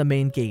rush the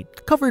main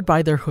gate, covered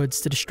by their hoods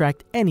to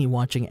distract any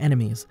watching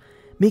enemies.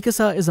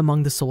 Mikasa is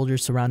among the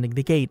soldiers surrounding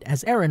the gate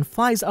as Eren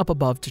flies up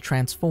above to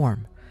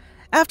transform.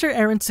 After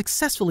Eren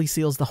successfully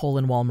seals the hole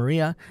in Wall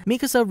Maria,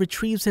 Mikasa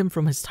retrieves him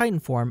from his Titan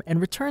form and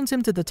returns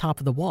him to the top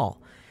of the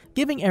wall.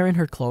 Giving Eren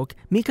her cloak,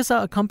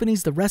 Mikasa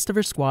accompanies the rest of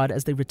her squad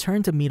as they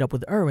return to meet up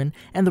with Erwin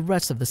and the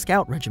rest of the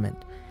Scout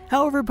Regiment.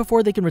 However,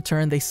 before they can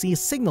return, they see a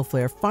signal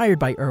flare fired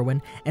by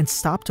Erwin and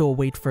stop to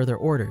await further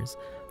orders.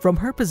 From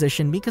her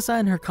position, Mikasa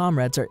and her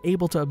comrades are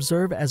able to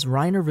observe as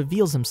Reiner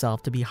reveals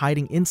himself to be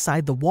hiding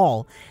inside the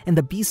wall, and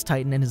the Beast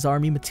Titan and his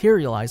army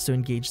materialize to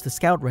engage the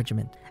Scout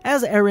Regiment.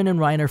 As Eren and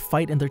Reiner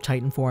fight in their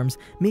Titan forms,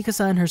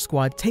 Mikasa and her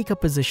squad take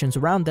up positions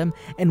around them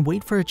and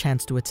wait for a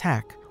chance to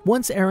attack.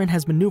 Once Eren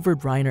has maneuvered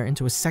Reiner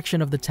into a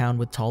section of the town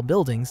with tall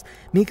buildings,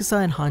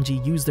 Mikasa and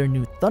Hanji use their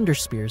new Thunder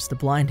Spears to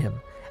blind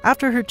him.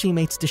 After her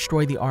teammates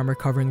destroy the armor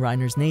covering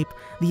Reiner's nape,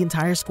 the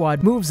entire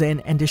squad moves in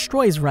and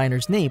destroys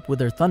Reiner's nape with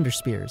their Thunder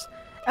Spears.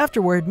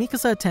 Afterward,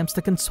 Mikasa attempts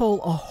to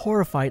console a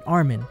horrified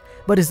Armin,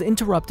 but is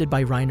interrupted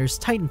by Reiner's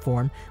Titan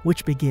form,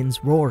 which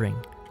begins roaring.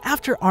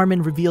 After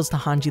Armin reveals to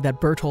Hanji that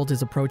Bertholdt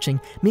is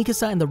approaching,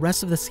 Mikasa and the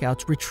rest of the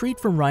scouts retreat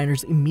from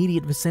Reiner's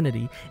immediate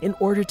vicinity in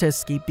order to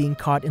escape being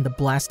caught in the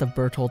blast of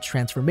Bertholdt's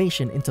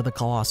transformation into the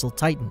Colossal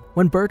Titan.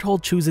 When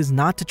Bertholdt chooses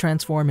not to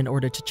transform in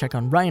order to check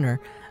on Reiner,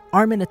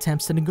 Armin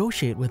attempts to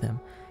negotiate with him.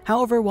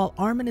 However, while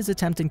Armin is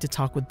attempting to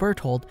talk with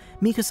Bertholdt,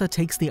 Mikasa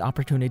takes the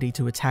opportunity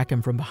to attack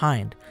him from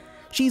behind.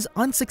 She's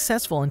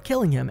unsuccessful in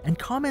killing him and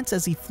comments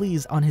as he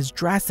flees on his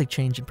drastic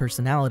change in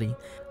personality.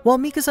 While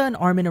Mikasa and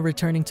Armin are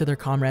returning to their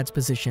comrade's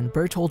position,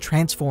 Bertholdt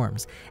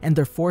transforms, and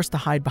they're forced to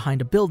hide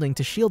behind a building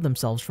to shield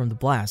themselves from the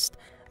blast.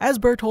 As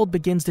Bertholdt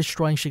begins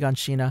destroying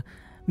Shiganshina,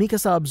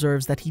 Mikasa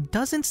observes that he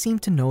doesn't seem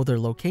to know their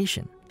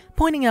location.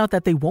 Pointing out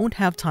that they won't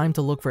have time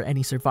to look for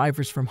any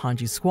survivors from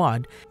Hanji's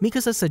squad,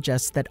 Mikasa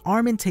suggests that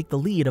Armin take the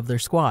lead of their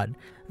squad,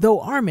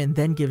 though Armin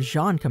then gives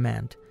Jean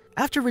command.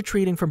 After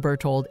retreating from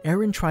Bertholdt,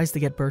 Eren tries to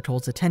get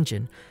Bertholdt's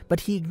attention, but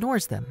he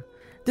ignores them.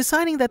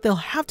 Deciding that they'll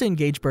have to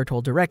engage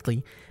Bertholdt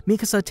directly,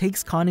 Mikasa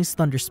takes Connie's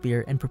Thunder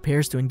Spear and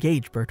prepares to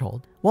engage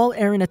Bertholdt. While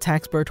Eren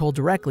attacks Bertholdt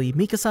directly,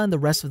 Mikasa and the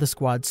rest of the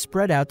squad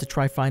spread out to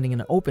try finding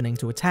an opening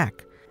to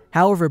attack.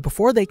 However,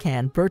 before they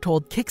can,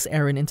 Bertholdt kicks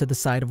Eren into the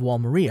side of Wall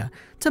Maria,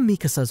 to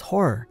Mikasa's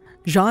horror.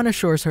 Jean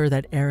assures her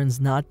that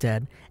Eren's not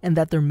dead, and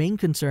that their main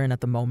concern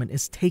at the moment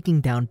is taking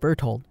down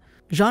Bertholdt.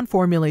 Jean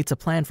formulates a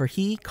plan for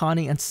he,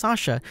 Connie, and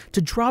Sasha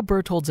to draw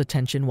Bertholdt's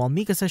attention while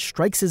Mikasa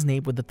strikes his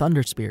nape with the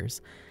Thunder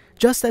Spears.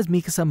 Just as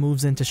Mikasa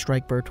moves in to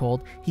strike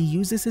Bertholdt, he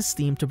uses his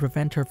steam to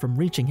prevent her from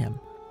reaching him.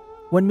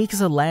 When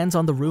Mikasa lands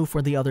on the roof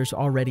where the others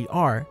already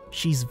are,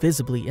 she's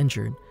visibly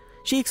injured.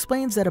 She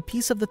explains that a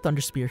piece of the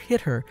Thunder Spear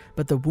hit her,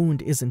 but the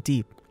wound isn't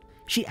deep.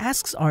 She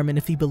asks Armin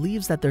if he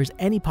believes that there's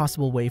any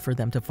possible way for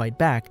them to fight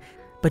back,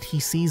 but he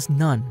sees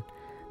none.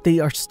 They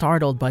are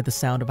startled by the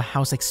sound of a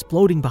house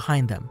exploding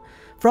behind them.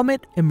 From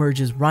it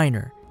emerges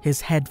Reiner,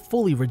 his head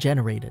fully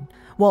regenerated.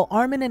 While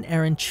Armin and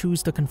Eren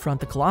choose to confront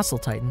the Colossal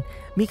Titan,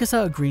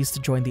 Mikasa agrees to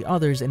join the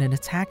others in an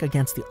attack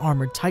against the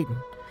armored Titan.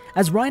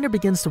 As Reiner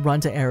begins to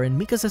run to Eren,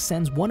 Mikasa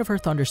sends one of her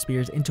Thunder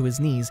Spears into his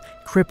knees,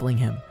 crippling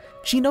him.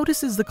 She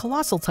notices the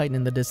Colossal Titan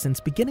in the distance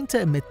beginning to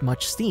emit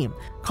much steam,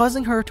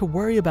 causing her to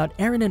worry about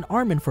Eren and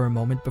Armin for a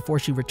moment before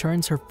she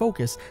returns her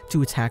focus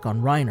to attack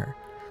on Reiner.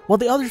 While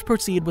the others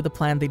proceed with the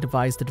plan they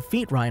devised to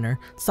defeat Reiner,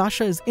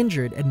 Sasha is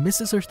injured and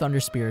misses her Thunder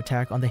Spear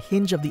attack on the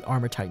hinge of the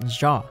Armored Titan's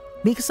jaw.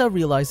 Mikasa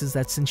realizes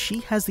that since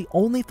she has the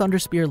only Thunder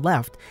Spear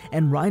left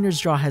and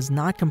Reiner's jaw has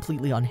not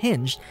completely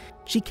unhinged,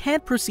 she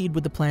can't proceed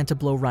with the plan to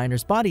blow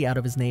Reiner's body out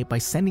of his nape by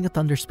sending a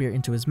Thunder Spear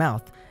into his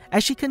mouth.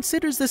 As she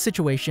considers the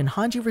situation,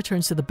 Hanji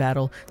returns to the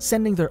battle,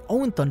 sending their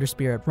own Thunder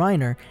Spear at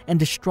Reiner and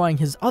destroying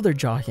his other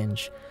jaw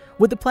hinge.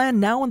 With the plan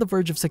now on the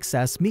verge of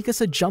success,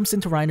 Mikasa jumps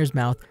into Reiner's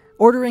mouth,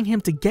 ordering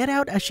him to get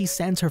out as she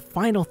sends her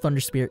final Thunder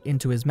Spear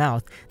into his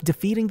mouth,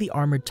 defeating the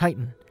Armored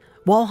Titan.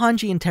 While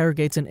Hanji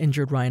interrogates an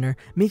injured Reiner,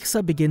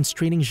 Mikasa begins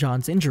treating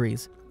Jean's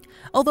injuries.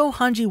 Although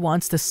Hanji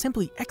wants to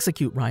simply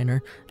execute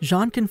Reiner,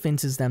 Jean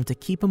convinces them to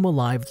keep him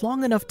alive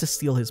long enough to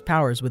steal his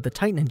powers with the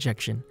Titan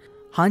injection.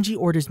 Hanji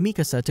orders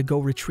Mikasa to go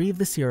retrieve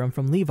the serum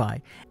from Levi,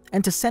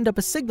 and to send up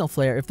a signal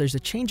flare if there's a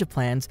change of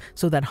plans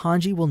so that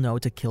Hanji will know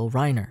to kill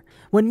Reiner.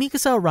 When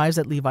Mikasa arrives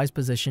at Levi's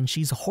position,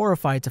 she's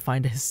horrified to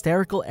find a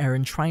hysterical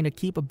Eren trying to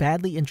keep a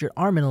badly injured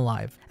Armin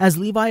alive. As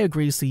Levi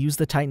agrees to use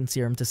the Titan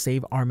serum to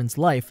save Armin's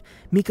life,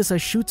 Mikasa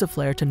shoots a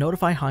flare to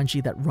notify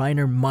Hanji that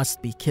Reiner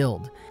must be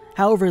killed.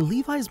 However,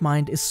 Levi's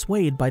mind is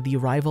swayed by the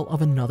arrival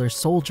of another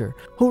soldier,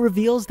 who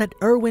reveals that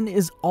Erwin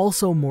is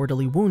also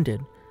mortally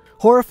wounded.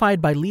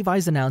 Horrified by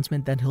Levi's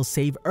announcement that he'll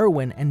save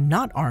Erwin and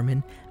not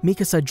Armin,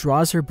 Mikasa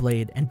draws her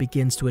blade and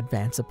begins to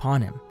advance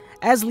upon him.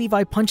 As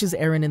Levi punches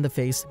Eren in the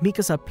face,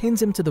 Mikasa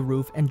pins him to the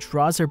roof and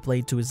draws her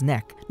blade to his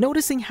neck.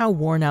 Noticing how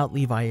worn out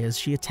Levi is,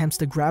 she attempts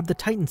to grab the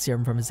Titan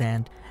serum from his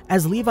hand,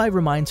 as Levi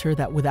reminds her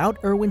that without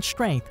Erwin's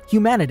strength,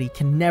 humanity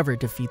can never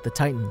defeat the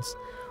Titans.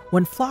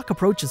 When Flock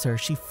approaches her,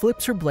 she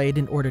flips her blade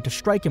in order to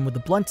strike him with the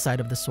blunt side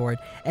of the sword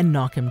and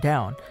knock him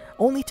down,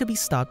 only to be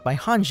stopped by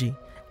Hanji.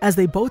 As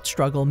they both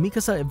struggle,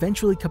 Mikasa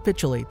eventually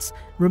capitulates,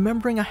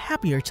 remembering a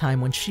happier time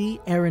when she,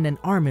 Eren, and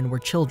Armin were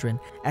children,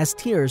 as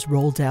tears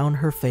roll down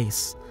her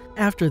face.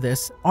 After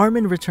this,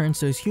 Armin returns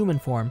to his human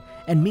form,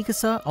 and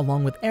Mikasa,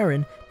 along with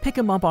Eren, pick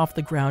him up off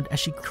the ground as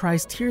she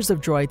cries tears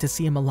of joy to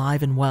see him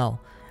alive and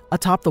well.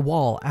 Atop the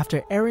wall,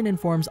 after Eren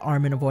informs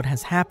Armin of what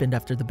has happened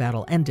after the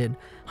battle ended,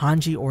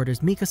 Hanji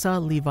orders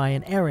Mikasa, Levi,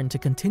 and Eren to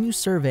continue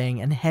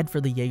surveying and head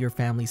for the Jaeger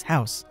family's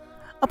house.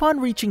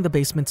 Upon reaching the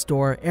basement's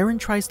door, Eren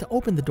tries to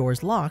open the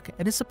door's lock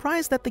and is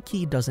surprised that the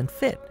key doesn't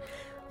fit.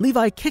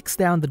 Levi kicks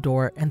down the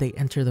door and they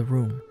enter the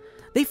room.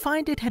 They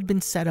find it had been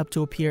set up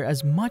to appear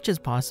as much as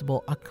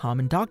possible a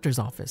common doctor's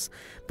office,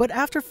 but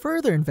after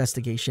further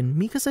investigation,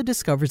 Mikasa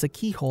discovers a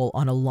keyhole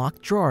on a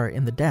locked drawer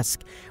in the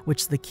desk,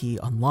 which the key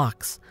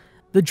unlocks.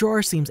 The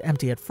drawer seems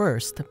empty at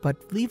first,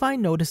 but Levi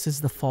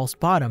notices the false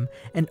bottom,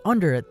 and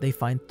under it they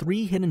find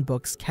 3 hidden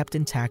books kept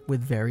intact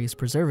with various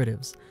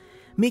preservatives.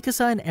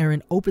 Mikasa and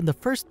Eren open the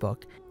first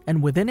book,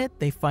 and within it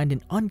they find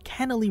an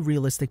uncannily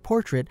realistic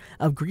portrait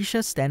of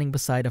Grisha standing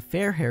beside a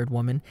fair-haired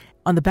woman.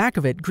 On the back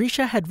of it,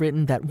 Grisha had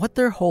written that what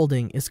they're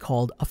holding is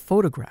called a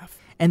photograph,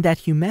 and that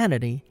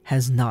humanity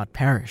has not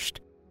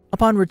perished.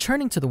 Upon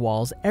returning to the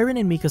walls, Eren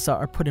and Mikasa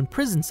are put in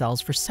prison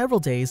cells for several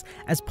days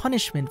as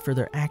punishment for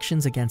their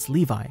actions against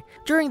Levi.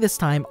 During this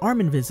time,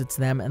 Armin visits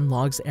them and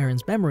logs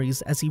Eren's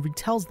memories as he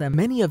retells them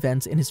many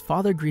events in his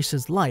father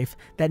Grisha's life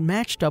that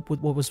matched up with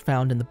what was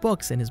found in the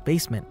books in his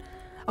basement.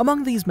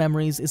 Among these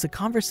memories is a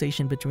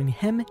conversation between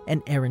him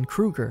and Eren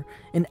Kruger,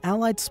 an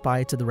allied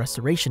spy to the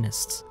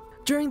Restorationists.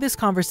 During this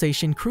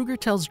conversation, Kruger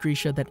tells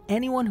Grisha that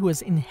anyone who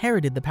has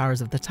inherited the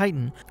powers of the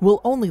Titan will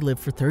only live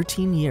for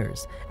 13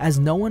 years, as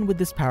no one with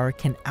this power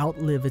can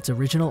outlive its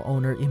original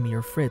owner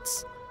Ymir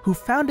Fritz, who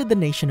founded the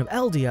nation of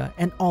Eldia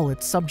and all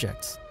its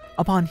subjects.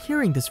 Upon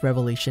hearing this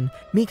revelation,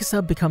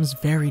 Mikasa becomes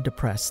very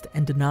depressed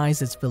and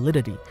denies its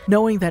validity,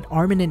 knowing that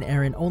Armin and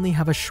Eren only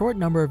have a short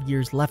number of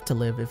years left to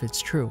live if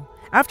it's true.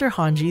 After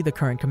Hanji, the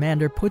current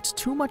commander, puts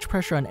too much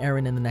pressure on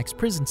Eren in the next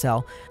prison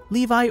cell,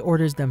 Levi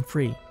orders them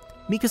free.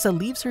 Mikasa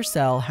leaves her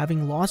cell,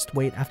 having lost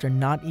weight after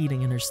not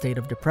eating in her state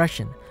of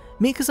depression.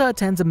 Mikasa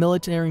attends a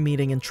military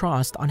meeting in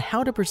Trost on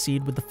how to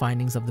proceed with the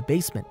findings of the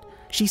basement.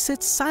 She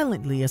sits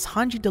silently as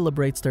Hanji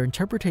deliberates their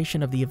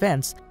interpretation of the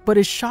events, but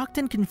is shocked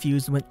and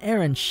confused when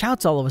Eren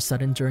shouts all of a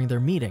sudden during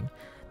their meeting.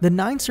 The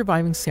 9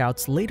 surviving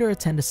scouts later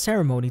attend a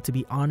ceremony to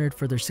be honored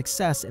for their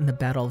success in the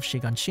Battle of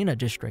Shiganshina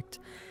district.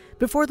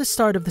 Before the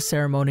start of the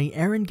ceremony,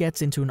 Eren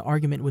gets into an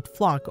argument with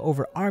Flock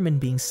over Armin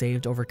being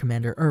saved over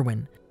Commander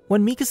Erwin.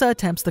 When Mikasa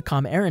attempts to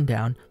calm Eren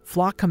down,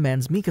 Flock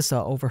commends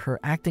Mikasa over her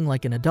acting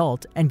like an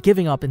adult and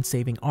giving up and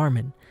saving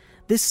Armin.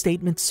 This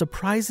statement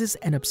surprises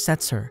and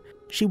upsets her.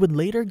 She would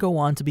later go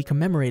on to be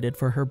commemorated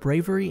for her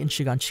bravery in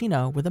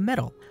Shiganshina with a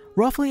medal.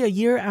 Roughly a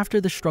year after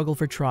the struggle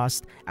for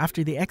Trost,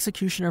 after the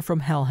Executioner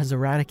from Hell has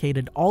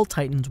eradicated all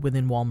Titans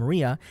within Wall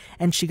Maria,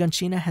 and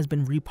Shiganshina has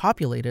been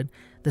repopulated,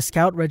 the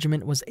Scout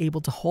Regiment was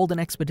able to hold an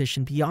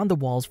expedition beyond the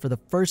walls for the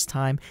first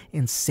time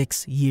in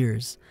 6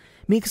 years.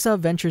 Mikasa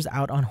ventures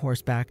out on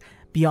horseback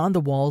beyond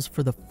the walls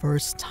for the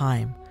first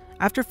time.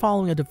 After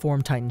following a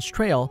deformed Titan's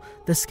trail,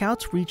 the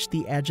Scouts reach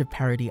the edge of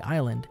Parody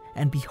Island,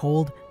 and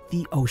behold,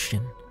 the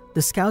ocean.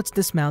 The Scouts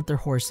dismount their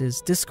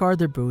horses, discard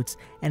their boots,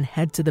 and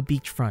head to the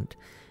beachfront.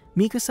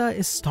 Mikasa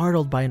is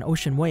startled by an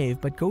ocean wave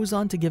but goes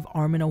on to give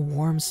Armin a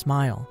warm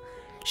smile.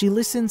 She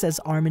listens as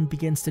Armin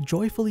begins to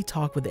joyfully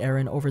talk with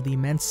Eren over the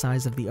immense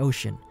size of the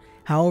ocean.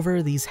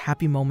 However, these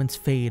happy moments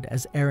fade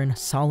as Eren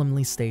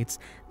solemnly states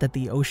that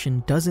the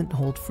ocean doesn't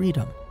hold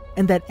freedom,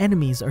 and that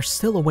enemies are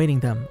still awaiting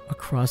them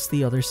across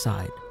the other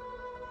side.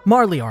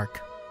 Marley Arc.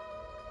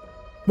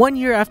 1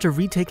 year after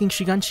retaking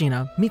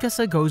Shiganshina,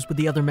 Mikasa goes with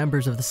the other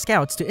members of the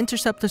Scouts to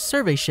intercept a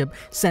survey ship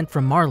sent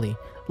from Marley.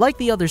 Like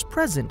the others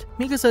present,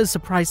 Mikasa is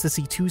surprised to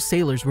see 2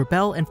 sailors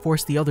rebel and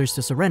force the others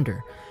to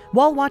surrender.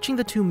 While watching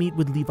the 2 meet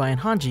with Levi and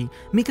Hanji,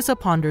 Mikasa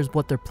ponders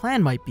what their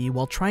plan might be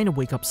while trying to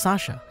wake up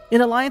Sasha.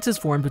 An alliance is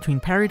formed between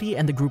Parody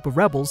and the group of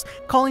rebels,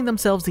 calling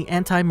themselves the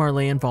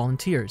Anti-Marleyan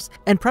Volunteers,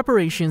 and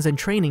preparations and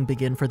training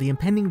begin for the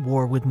impending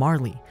war with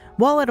Marley.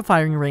 While at a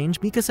firing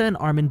range, Mikasa and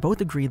Armin both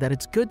agree that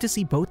it's good to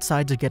see both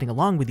sides are getting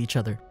along with each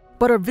other,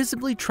 but are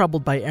visibly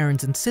troubled by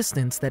Eren's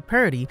insistence that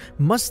Parody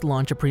must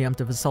launch a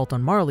preemptive assault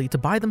on Marley to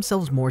buy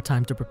themselves more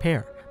time to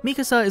prepare.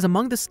 Mikasa is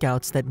among the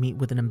Scouts that meet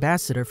with an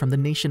ambassador from the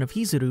nation of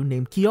Hizuru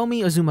named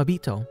Kiyomi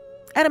Azumabito.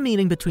 At a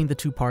meeting between the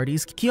 2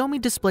 parties,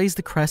 Kiyomi displays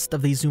the crest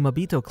of the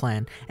Azumabito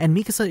clan, and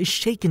Mikasa is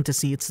shaken to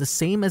see it's the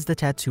same as the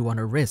tattoo on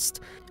her wrist.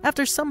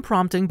 After some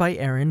prompting by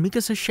Eren,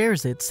 Mikasa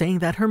shares it, saying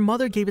that her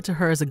mother gave it to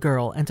her as a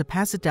girl and to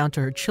pass it down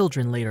to her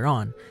children later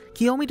on.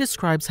 Kiyomi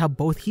describes how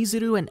both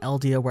Hizuru and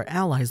Eldia were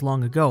allies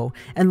long ago,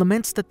 and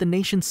laments that the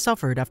nation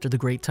suffered after the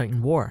Great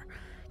Titan War.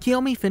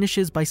 Kiyomi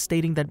finishes by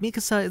stating that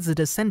Mikasa is a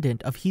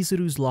descendant of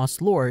Hizuru's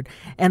lost lord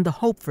and the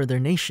hope for their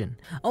nation.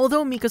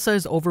 Although Mikasa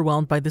is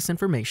overwhelmed by this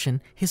information,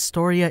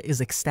 Historia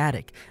is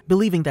ecstatic,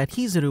 believing that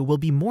Hizuru will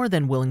be more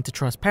than willing to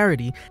trust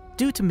Parody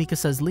due to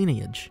Mikasa's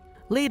lineage.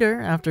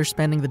 Later, after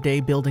spending the day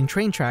building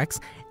train tracks,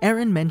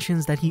 Eren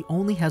mentions that he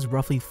only has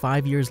roughly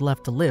 5 years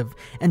left to live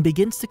and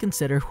begins to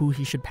consider who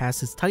he should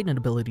pass his Titan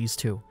abilities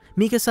to.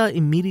 Mikasa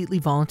immediately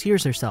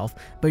volunteers herself,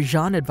 but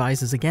Jean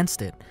advises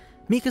against it.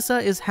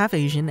 Mikasa is half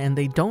Asian and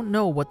they don't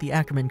know what the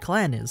Ackermann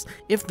clan is,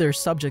 if they're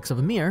subjects of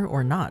Ymir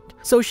or not,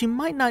 so she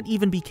might not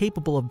even be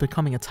capable of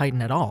becoming a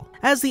Titan at all.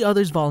 As the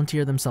others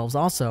volunteer themselves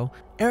also,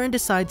 Eren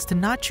decides to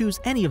not choose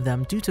any of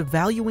them due to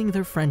valuing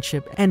their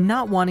friendship and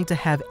not wanting to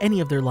have any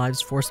of their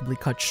lives forcibly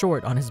cut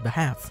short on his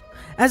behalf.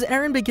 As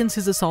Eren begins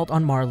his assault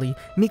on Marley,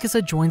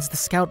 Mikasa joins the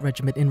Scout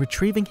Regiment in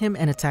retrieving him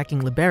and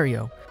attacking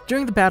Liberio.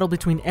 During the battle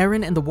between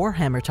Eren and the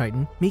Warhammer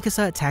Titan,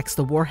 Mikasa attacks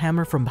the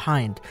Warhammer from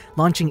behind,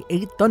 launching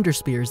 8 Thunder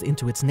Spears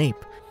into its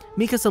nape.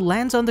 Mikasa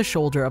lands on the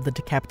shoulder of the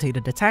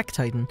decapitated Attack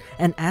Titan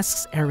and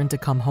asks Eren to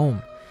come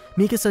home.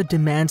 Mikasa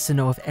demands to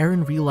know if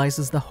Eren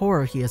realizes the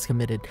horror he has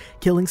committed,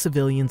 killing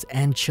civilians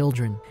and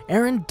children.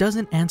 Eren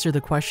doesn't answer the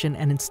question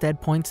and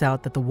instead points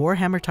out that the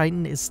Warhammer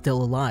Titan is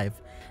still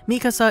alive.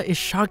 Mikasa is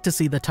shocked to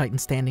see the Titan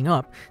standing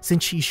up,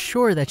 since she's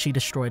sure that she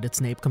destroyed its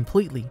nape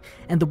completely,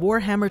 and the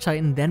Warhammer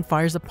Titan then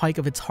fires a pike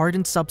of its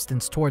hardened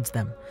substance towards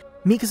them.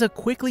 Mikasa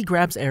quickly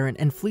grabs Eren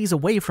and flees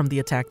away from the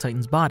Attack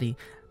Titan's body,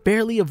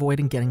 barely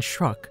avoiding getting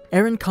struck.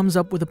 Eren comes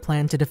up with a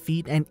plan to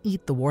defeat and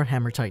eat the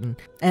Warhammer Titan,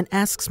 and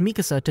asks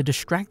Mikasa to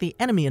distract the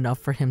enemy enough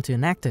for him to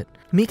enact it.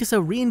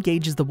 Mikasa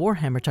re-engages the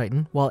Warhammer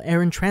Titan, while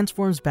Eren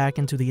transforms back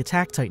into the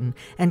Attack Titan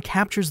and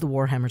captures the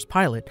Warhammer's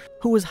pilot,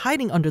 who was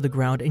hiding under the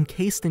ground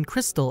encased in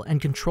crystal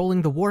and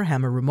controlling the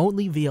Warhammer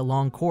remotely via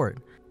long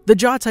cord. The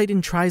Jaw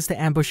Titan tries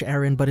to ambush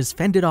Eren but is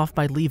fended off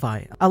by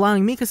Levi,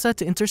 allowing Mikasa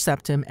to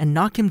intercept him and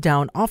knock him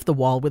down off the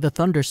wall with a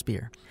Thunder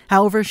Spear.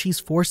 However, she's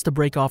forced to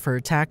break off her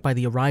attack by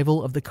the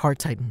arrival of the Cart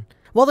Titan.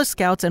 While the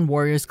Scouts and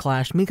Warriors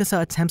clash,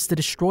 Mikasa attempts to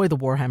destroy the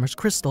Warhammer's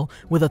crystal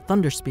with a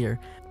Thunder Spear,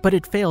 but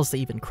it fails to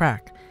even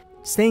crack.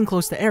 Staying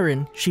close to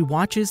Eren, she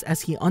watches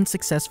as he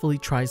unsuccessfully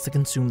tries to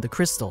consume the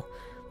crystal.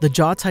 The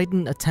Jaw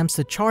Titan attempts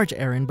to charge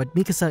Eren, but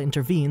Mikasa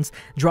intervenes,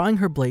 drawing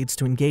her blades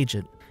to engage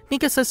it.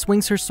 Mikasa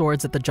swings her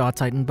swords at the Jaw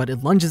Titan, but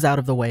it lunges out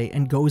of the way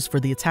and goes for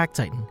the Attack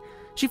Titan.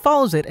 She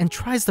follows it and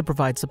tries to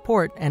provide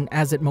support, and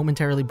as it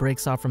momentarily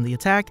breaks off from the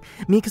attack,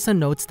 Mikasa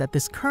notes that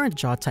this current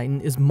Jaw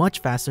Titan is much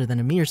faster than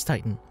Ymir's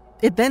Titan.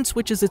 It then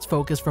switches its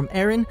focus from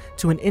Eren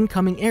to an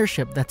incoming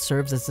airship that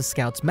serves as the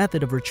Scouts'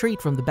 method of retreat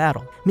from the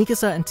battle.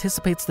 Mikasa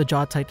anticipates the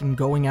Jaw Titan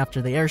going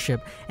after the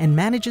airship and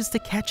manages to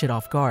catch it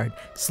off guard,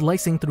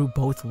 slicing through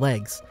both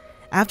legs.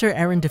 After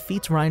Eren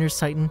defeats Reiner's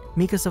Titan,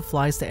 Mikasa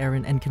flies to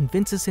Eren and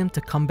convinces him to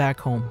come back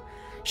home.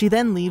 She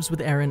then leaves with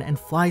Eren and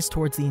flies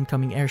towards the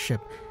incoming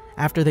airship.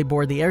 After they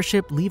board the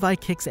airship, Levi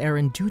kicks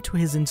Eren due to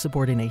his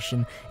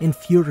insubordination,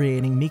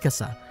 infuriating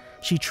Mikasa.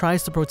 She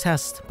tries to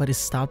protest, but is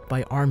stopped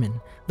by Armin.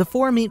 The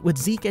four meet with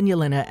Zeke and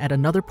Yelena at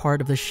another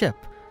part of the ship.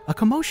 A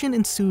commotion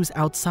ensues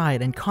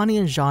outside and Connie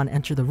and Jean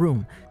enter the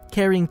room,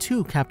 carrying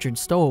 2 captured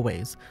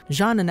stowaways.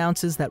 Jean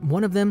announces that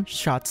one of them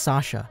shot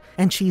Sasha,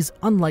 and she's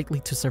unlikely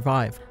to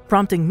survive,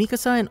 prompting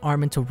Mikasa and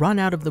Armin to run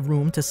out of the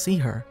room to see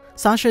her.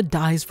 Sasha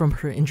dies from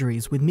her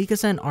injuries, with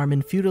Mikasa and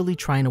Armin futilely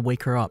trying to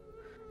wake her up.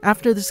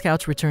 After the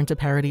scouts return to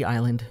Paradis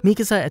Island,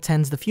 Mikasa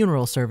attends the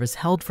funeral service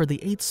held for the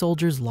 8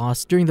 soldiers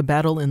lost during the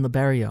battle in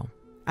Liberio.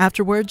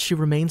 Afterwards, she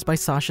remains by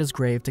Sasha's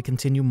grave to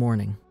continue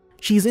mourning.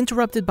 She is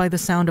interrupted by the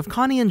sound of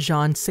Connie and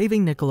Jean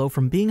saving Niccolo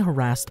from being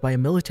harassed by a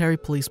military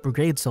police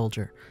brigade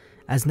soldier.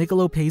 As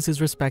Niccolo pays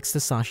his respects to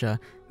Sasha,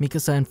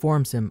 Mikasa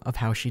informs him of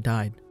how she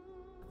died.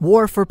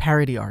 War for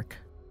Paradis Arc.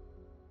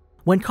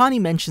 When Connie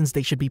mentions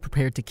they should be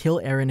prepared to kill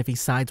Eren if he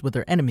sides with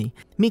their enemy,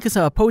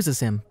 Mikasa opposes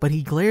him, but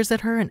he glares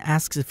at her and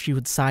asks if she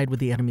would side with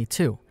the enemy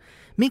too.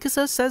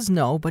 Mikasa says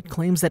no, but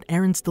claims that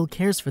Eren still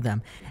cares for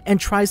them, and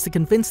tries to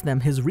convince them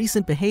his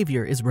recent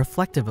behavior is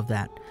reflective of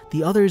that.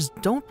 The others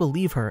don't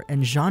believe her,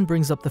 and Jean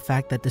brings up the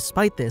fact that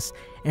despite this,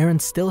 Eren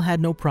still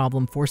had no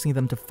problem forcing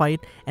them to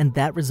fight, and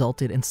that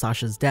resulted in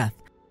Sasha's death.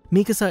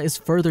 Mikasa is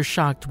further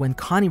shocked when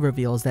Connie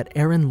reveals that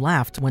Eren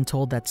laughed when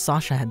told that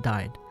Sasha had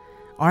died.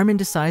 Armin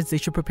decides they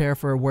should prepare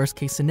for a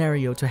worst-case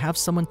scenario to have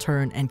someone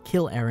turn and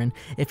kill Eren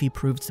if he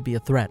proves to be a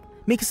threat.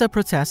 Mikasa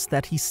protests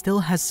that he still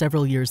has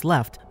several years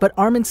left, but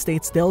Armin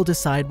states they'll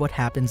decide what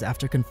happens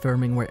after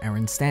confirming where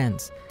Eren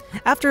stands.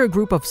 After a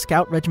group of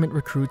Scout Regiment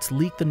recruits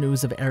leak the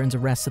news of Eren's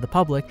arrest to the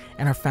public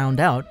and are found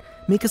out,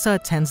 Mikasa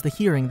attends the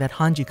hearing that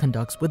Hanji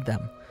conducts with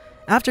them.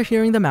 After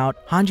hearing them out,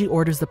 Hanji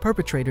orders the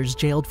perpetrators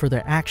jailed for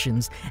their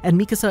actions, and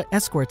Mikasa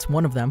escorts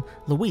one of them,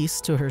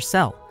 Luis, to her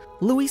cell.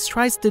 Luis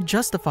tries to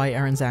justify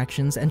Eren's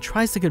actions and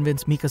tries to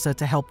convince Mikasa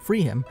to help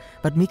free him,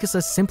 but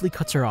Mikasa simply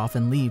cuts her off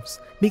and leaves.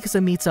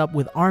 Mikasa meets up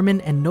with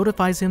Armin and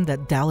notifies him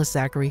that Dallas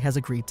Zachary has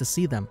agreed to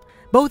see them.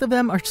 Both of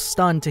them are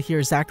stunned to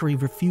hear Zachary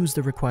refuse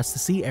the request to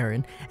see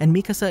Eren, and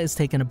Mikasa is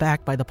taken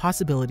aback by the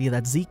possibility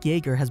that Zeke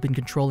Jaeger has been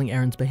controlling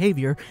Eren's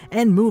behavior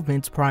and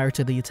movements prior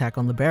to the attack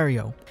on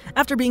Liberio.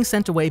 After being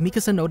sent away,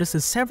 Mikasa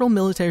notices several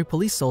military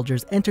police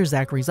soldiers enter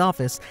Zachary's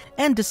office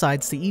and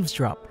decides to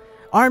eavesdrop.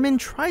 Armin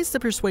tries to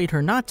persuade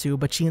her not to,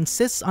 but she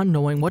insists on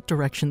knowing what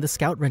direction the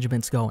Scout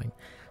Regiment's going.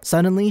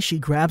 Suddenly, she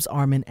grabs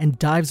Armin and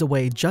dives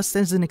away just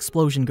as an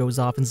explosion goes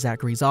off in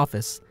Zachary's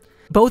office.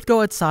 Both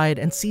go outside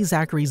and see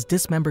Zachary's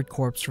dismembered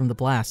corpse from the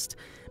blast.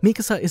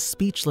 Mikasa is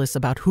speechless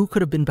about who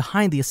could have been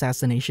behind the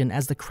assassination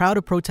as the crowd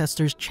of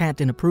protesters chant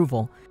in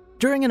approval.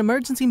 During an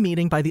emergency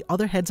meeting by the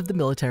other heads of the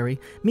military,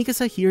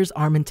 Mikasa hears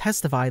Armin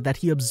testify that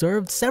he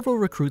observed several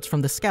recruits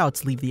from the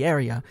Scouts leave the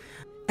area,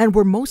 and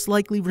were most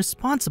likely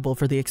responsible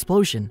for the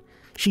explosion.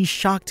 She's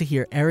shocked to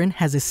hear Eren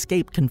has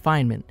escaped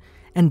confinement,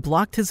 and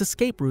blocked his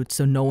escape route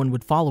so no one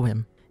would follow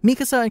him.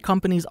 Mikasa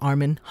accompanies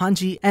Armin,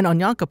 Hanji, and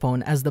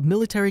Onyankopon as the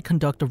military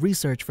conduct a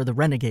research for the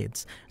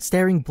renegades,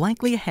 staring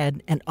blankly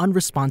ahead and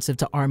unresponsive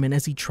to Armin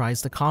as he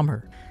tries to calm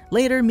her.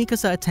 Later,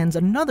 Mikasa attends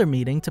another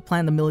meeting to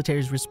plan the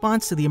military's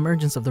response to the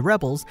emergence of the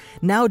rebels,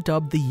 now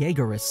dubbed the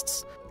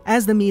Jaegerists.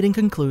 As the meeting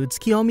concludes,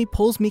 Kiyomi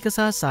pulls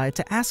Mikasa aside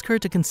to ask her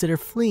to consider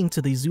fleeing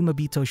to the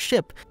Zumabito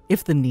ship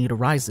if the need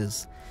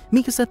arises.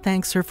 Mikasa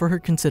thanks her for her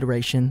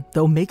consideration,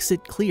 though makes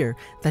it clear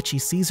that she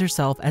sees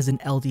herself as an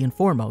Eldian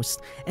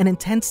foremost, and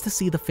intends to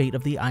see the fate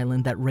of the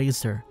island that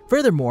raised her.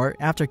 Furthermore,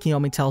 after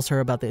Kiyomi tells her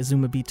about the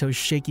Zumabito's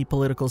shaky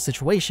political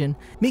situation,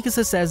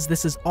 Mikasa says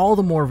this is all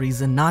the more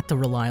reason not to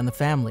rely on the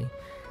family.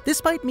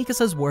 Despite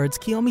Mikasa's words,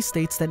 Kiyomi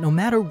states that no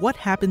matter what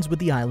happens with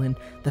the island,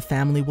 the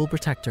family will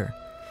protect her.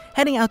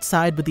 Heading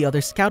outside with the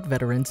other Scout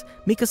veterans,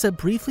 Mikasa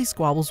briefly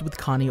squabbles with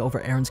Connie over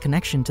Eren's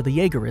connection to the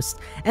Jaegerists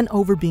and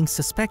over being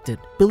suspected.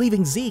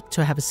 Believing Zeke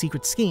to have a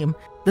secret scheme,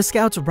 the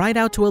Scouts ride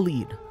out to a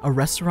lead, a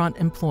restaurant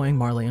employing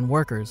Marleyan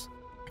workers.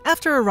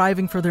 After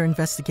arriving for their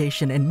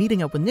investigation and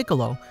meeting up with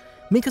Niccolo,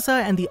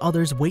 Mikasa and the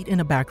others wait in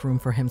a back room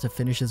for him to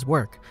finish his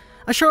work.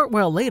 A short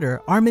while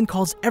later, Armin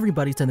calls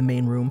everybody to the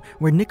main room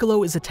where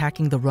Niccolo is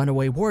attacking the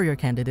runaway warrior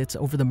candidates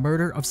over the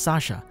murder of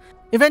Sasha.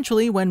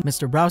 Eventually, when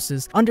Mr.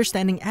 Browse's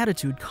understanding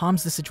attitude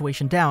calms the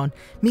situation down,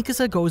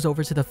 Mikasa goes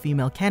over to the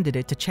female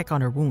candidate to check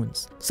on her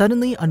wounds.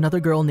 Suddenly,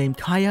 another girl named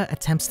Kaya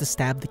attempts to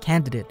stab the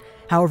candidate.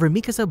 However,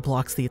 Mikasa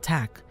blocks the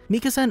attack.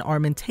 Mikasa and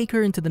Armin take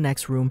her into the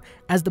next room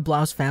as the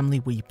Blouse family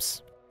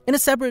weeps. In a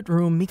separate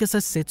room,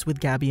 Mikasa sits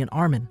with Gabby and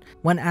Armin.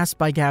 When asked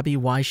by Gabby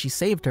why she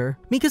saved her,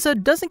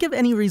 Mikasa doesn't give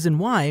any reason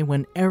why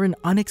when Eren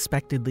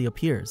unexpectedly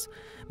appears.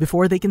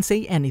 Before they can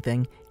say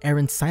anything,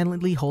 Eren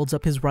silently holds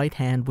up his right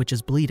hand, which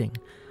is bleeding.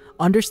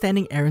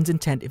 Understanding Eren's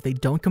intent if they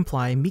don't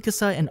comply,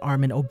 Mikasa and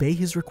Armin obey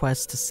his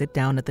request to sit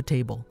down at the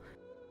table.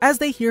 As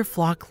they hear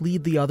Flock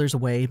lead the others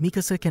away,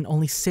 Mikasa can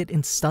only sit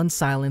in stunned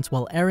silence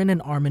while Eren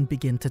and Armin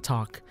begin to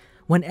talk.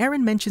 When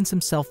Eren mentions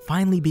himself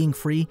finally being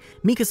free,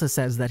 Mikasa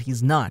says that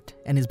he's not,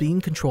 and is being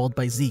controlled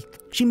by Zeke.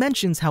 She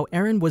mentions how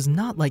Eren was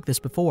not like this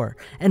before,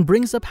 and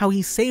brings up how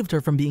he saved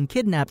her from being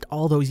kidnapped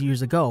all those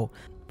years ago,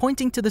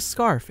 pointing to the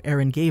scarf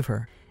Eren gave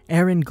her.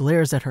 Eren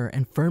glares at her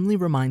and firmly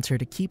reminds her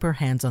to keep her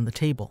hands on the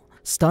table.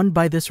 Stunned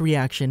by this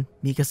reaction,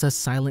 Mikasa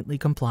silently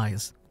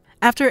complies.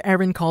 After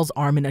Eren calls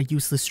Armin a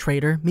useless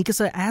traitor,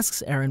 Mikasa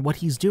asks Eren what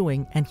he's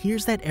doing and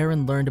hears that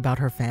Eren learned about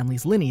her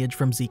family's lineage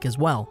from Zeke as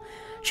well.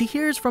 She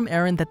hears from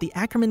Eren that the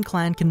Ackermann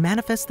clan can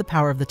manifest the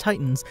power of the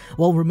Titans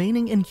while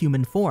remaining in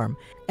human form,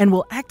 and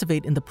will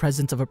activate in the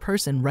presence of a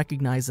person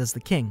recognized as the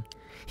king.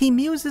 He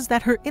muses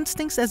that her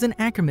instincts as an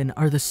Ackermann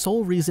are the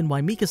sole reason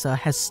why Mikasa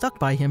has stuck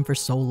by him for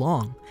so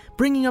long.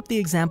 Bringing up the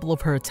example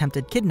of her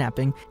attempted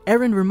kidnapping,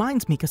 Eren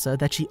reminds Mikasa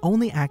that she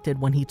only acted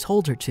when he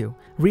told her to.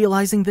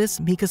 Realizing this,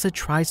 Mikasa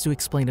tries to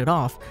explain it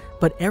off,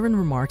 but Eren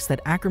remarks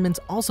that Ackermanns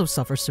also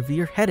suffer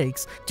severe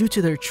headaches due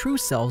to their true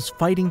selves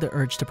fighting the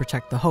urge to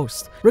protect the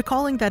host.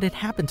 Recalling that it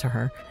happened to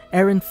her,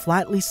 Eren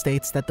flatly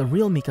states that the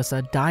real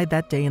Mikasa died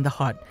that day in the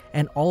hut,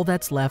 and all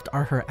that's left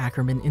are her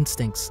Ackermann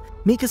instincts.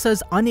 Mikasa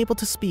is unable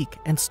to speak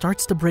and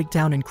starts to break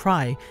down and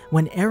cry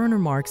when Eren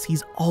remarks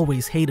he's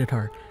always hated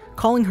her,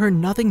 calling her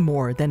nothing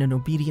more than an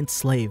obedient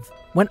slave.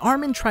 When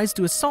Armin tries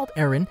to assault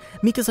Eren,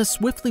 Mikasa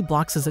swiftly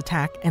blocks his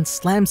attack and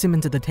slams him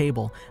into the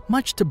table,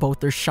 much to both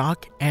their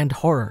shock and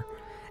horror.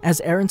 As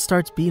Eren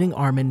starts beating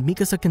Armin,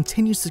 Mikasa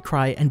continues to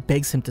cry and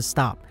begs him to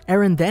stop.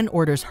 Eren then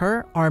orders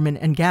her, Armin,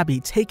 and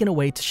Gabi taken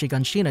away to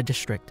Shiganshina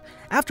district.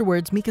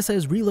 Afterwards, Mikasa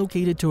is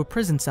relocated to a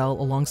prison cell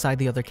alongside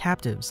the other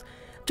captives.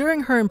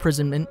 During her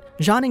imprisonment,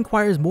 Jean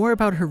inquires more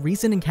about her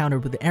recent encounter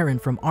with Eren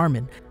from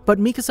Armin, but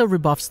Mikasa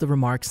rebuffs the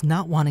remarks,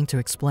 not wanting to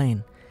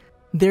explain.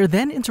 They're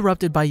then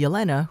interrupted by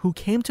Yelena, who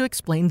came to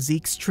explain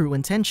Zeke's true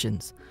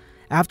intentions.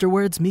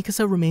 Afterwards,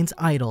 Mikasa remains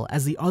idle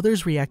as the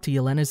others react to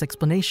Yelena's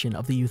explanation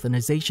of the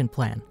euthanization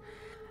plan.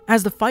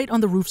 As the fight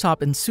on the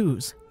rooftop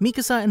ensues,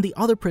 Mikasa and the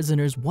other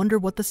prisoners wonder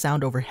what the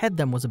sound overhead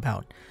them was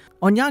about.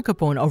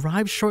 Onyankopon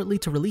arrives shortly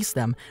to release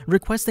them,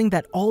 requesting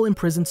that all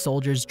imprisoned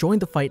soldiers join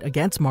the fight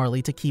against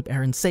Marley to keep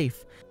Eren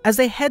safe. As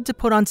they head to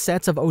put on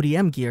sets of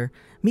ODM gear,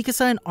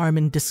 Mikasa and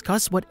Armin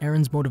discuss what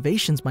Eren's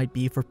motivations might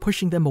be for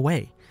pushing them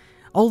away.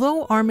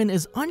 Although Armin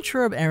is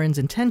unsure of Eren's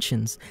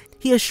intentions,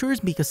 he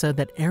assures Mikasa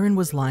that Eren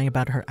was lying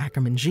about her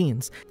Ackermann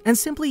genes, and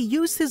simply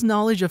used his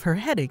knowledge of her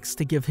headaches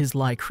to give his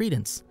lie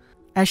credence.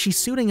 As she's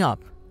suiting up,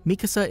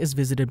 Mikasa is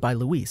visited by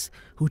Luis,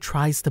 who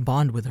tries to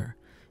bond with her.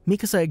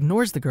 Mikasa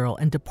ignores the girl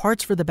and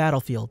departs for the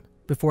battlefield.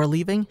 Before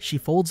leaving, she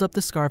folds up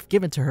the scarf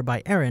given to her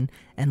by Eren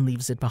and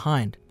leaves it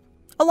behind.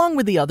 Along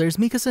with the others,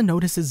 Mikasa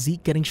notices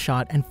Zeke getting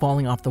shot and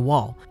falling off the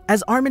wall.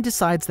 As Armin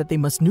decides that they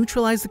must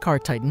neutralize the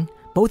Cart Titan,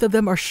 both of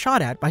them are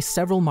shot at by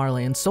several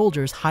Marleyan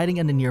soldiers hiding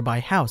in a nearby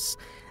house.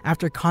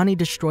 After Connie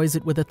destroys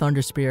it with a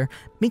Thunder Spear,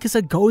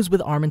 Mikasa goes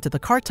with Armin to the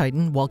Cart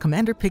Titan while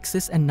Commander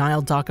Pixis and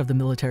Nile Doc of the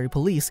military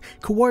police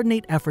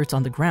coordinate efforts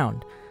on the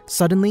ground.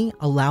 Suddenly,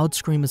 a loud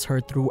scream is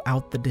heard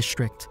throughout the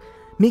district.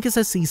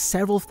 Mikasa sees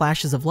several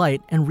flashes of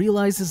light and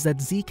realizes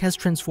that Zeke has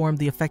transformed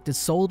the affected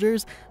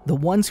soldiers, the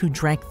ones who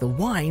drank the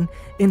wine,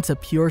 into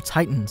pure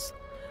Titans.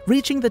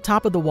 Reaching the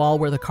top of the wall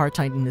where the Cart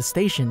Titan is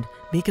stationed,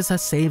 Mikasa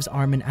saves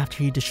Armin after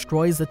he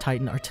destroys the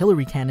Titan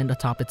artillery cannon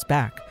atop its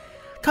back.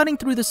 Cutting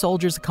through the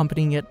soldiers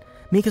accompanying it,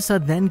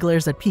 Mikasa then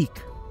glares at Peak.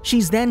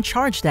 She's then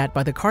charged at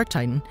by the Cart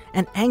Titan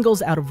and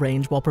angles out of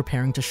range while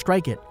preparing to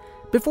strike it.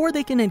 Before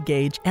they can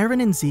engage,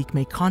 Eren and Zeke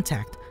make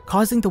contact,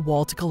 causing the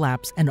wall to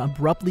collapse and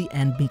abruptly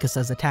end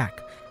Mikasa's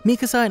attack.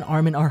 Mikasa and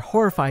Armin are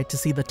horrified to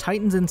see the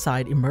Titans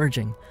inside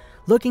emerging.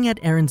 Looking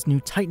at Eren's new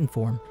Titan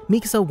form,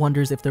 Mikasa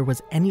wonders if there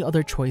was any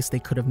other choice they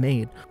could have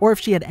made, or if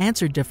she had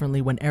answered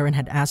differently when Eren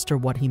had asked her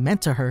what he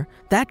meant to her,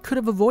 that could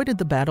have avoided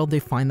the battle they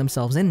find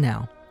themselves in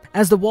now.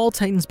 As the Wall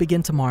Titans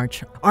begin to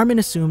march, Armin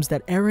assumes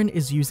that Eren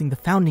is using the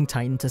Founding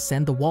Titan to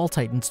send the Wall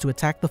Titans to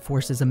attack the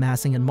forces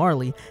amassing in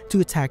Marley to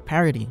attack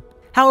Parity.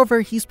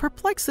 However, he's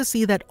perplexed to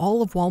see that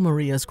all of Wall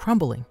Maria is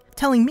crumbling,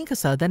 telling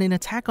Mikasa that an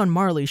attack on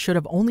Marley should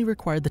have only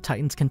required the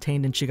Titans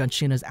contained in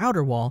Shiganshina's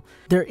outer wall.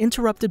 They're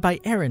interrupted by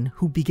Eren,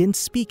 who begins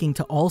speaking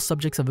to all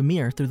subjects of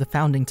Ymir through the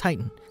Founding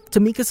Titan. To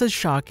Mikasa's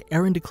shock,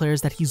 Eren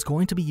declares that he's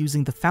going to be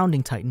using the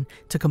Founding Titan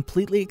to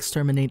completely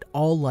exterminate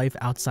all life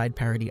outside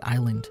Parity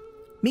Island.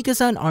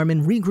 Mikasa and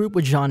Armin regroup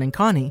with Jean and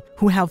Connie,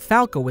 who have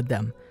Falco with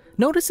them.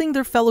 Noticing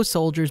their fellow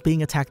soldiers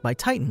being attacked by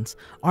Titans,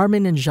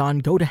 Armin and Jean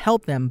go to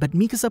help them, but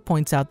Mikasa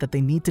points out that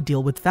they need to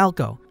deal with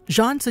Falco.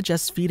 Jean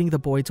suggests feeding the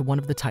boy to one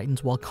of the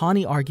Titans while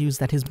Connie argues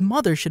that his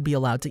mother should be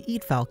allowed to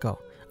eat Falco.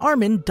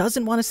 Armin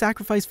doesn't want to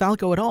sacrifice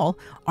Falco at all,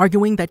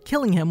 arguing that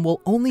killing him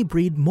will only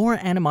breed more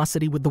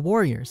animosity with the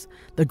warriors.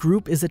 The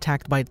group is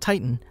attacked by a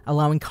Titan,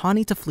 allowing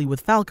Connie to flee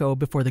with Falco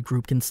before the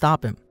group can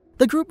stop him.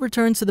 The group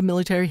returns to the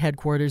military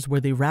headquarters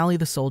where they rally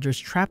the soldiers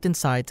trapped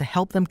inside to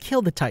help them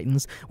kill the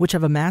Titans which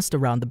have amassed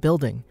around the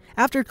building.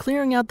 After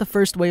clearing out the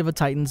first wave of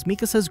Titans,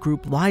 Mikasa's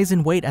group lies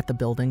in wait at the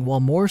building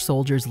while more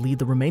soldiers lead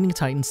the remaining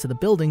Titans to the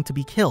building to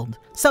be killed,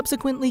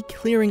 subsequently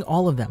clearing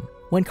all of them.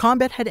 When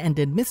combat had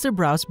ended, Mr.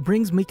 Browse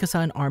brings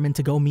Mikasa and Armin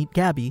to go meet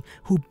Gabi,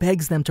 who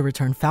begs them to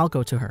return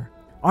Falco to her.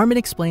 Armin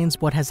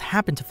explains what has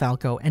happened to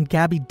Falco, and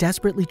Gabi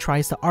desperately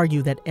tries to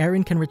argue that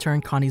Eren can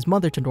return Connie's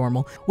mother to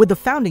normal with the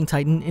Founding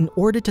Titan in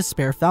order to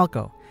spare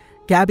Falco.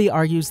 Gabi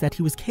argues that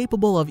he was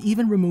capable of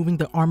even removing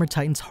the Armor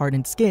Titan's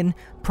hardened skin,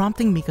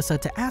 prompting Mikasa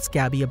to ask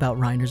Gabi about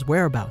Reiner's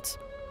whereabouts.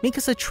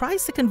 Mikasa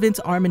tries to convince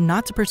Armin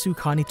not to pursue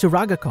Connie to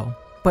Ragako,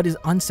 but is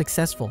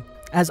unsuccessful.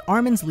 As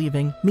Armin's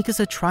leaving,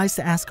 Mikasa tries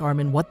to ask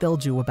Armin what they'll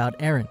do about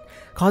Eren,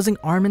 causing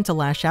Armin to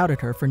lash out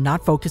at her for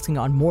not focusing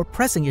on more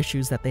pressing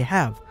issues that they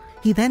have.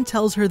 He then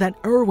tells her that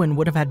Erwin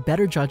would have had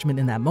better judgment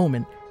in that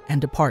moment,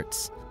 and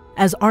departs.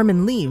 As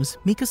Armin leaves,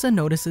 Mikasa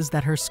notices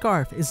that her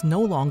scarf is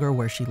no longer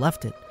where she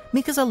left it.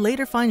 Mikasa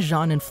later finds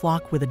Jean and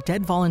Floch with a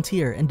dead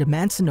volunteer and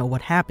demands to know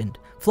what happened.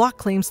 Floch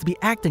claims to be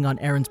acting on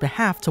Eren's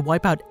behalf to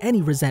wipe out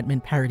any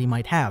resentment Parody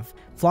might have.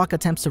 Floch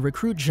attempts to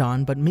recruit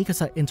Jean, but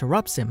Mikasa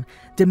interrupts him,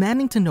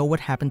 demanding to know what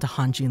happened to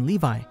Hanji and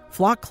Levi.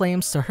 Floch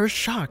claims to her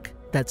shock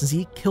that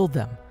Zeke killed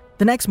them.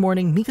 The next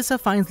morning, Mikasa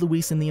finds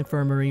Louise in the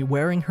infirmary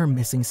wearing her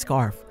missing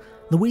scarf.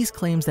 Louise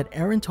claims that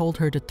Eren told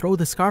her to throw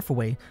the scarf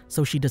away,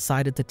 so she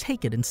decided to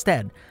take it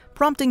instead,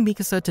 prompting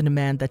Mikasa to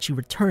demand that she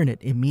return it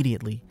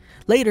immediately.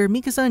 Later,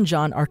 Mikasa and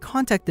Jean are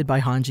contacted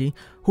by Hanji,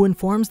 who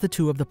informs the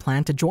two of the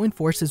plan to join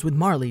forces with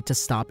Marley to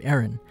stop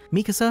Eren.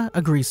 Mikasa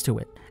agrees to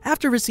it.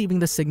 After receiving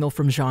the signal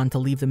from Jean to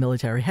leave the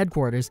military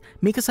headquarters,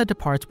 Mikasa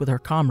departs with her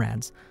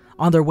comrades.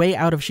 On their way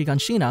out of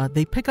Shiganshina,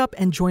 they pick up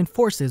and join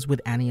forces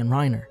with Annie and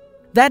Reiner.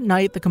 That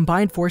night, the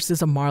combined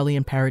forces of Marley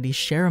and Parody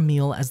share a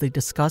meal as they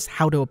discuss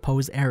how to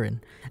oppose Eren.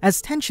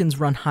 As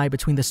tensions run high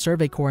between the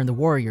Survey Corps and the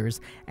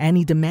warriors,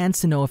 Annie demands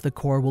to know if the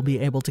Corps will be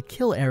able to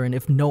kill Eren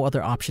if no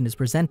other option is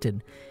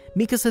presented.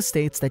 Mikasa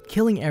states that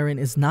killing Eren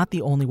is not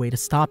the only way to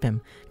stop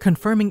him,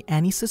 confirming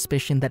Annie's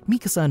suspicion that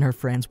Mikasa and her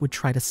friends would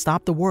try to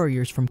stop the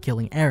warriors from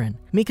killing Eren.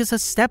 Mikasa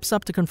steps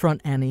up to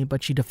confront Annie,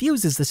 but she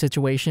diffuses the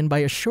situation by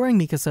assuring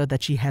Mikasa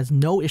that she has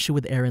no issue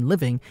with Eren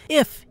living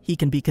if he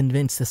can be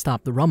convinced to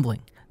stop the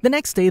rumbling. The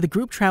next day, the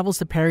group travels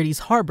to Parody's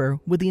harbor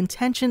with the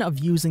intention of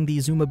using the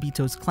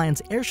Izumabito's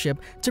clan's airship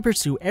to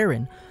pursue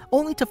Eren,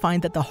 only to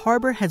find that the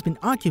harbor has been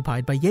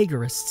occupied by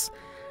Jaegerists.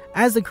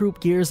 As the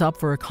group gears up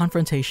for a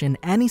confrontation,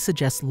 Annie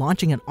suggests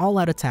launching an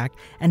all-out attack,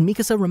 and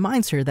Mikasa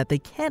reminds her that they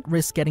can't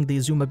risk getting the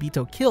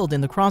Izumabito killed in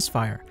the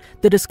crossfire.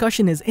 The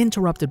discussion is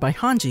interrupted by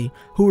Hanji,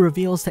 who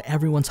reveals to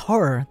everyone's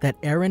horror that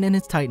Eren and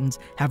his titans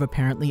have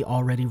apparently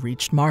already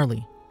reached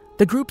Marley.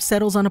 The group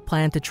settles on a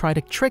plan to try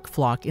to trick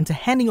Floch into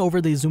handing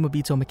over the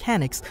Izumabito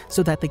mechanics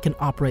so that they can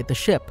operate the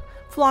ship.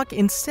 Floch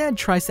instead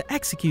tries to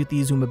execute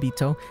the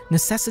Izumabito,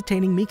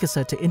 necessitating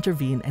Mikasa to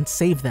intervene and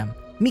save them.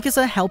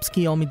 Mikasa helps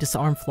Kiyomi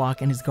disarm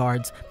Floch and his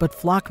guards, but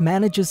Floch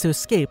manages to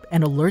escape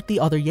and alert the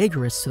other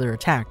Jaegerists to their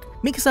attack.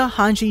 Mikasa,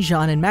 Hanji,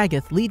 Jean, and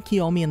Magath lead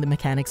Kiyomi and the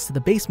mechanics to the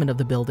basement of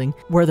the building,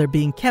 where they're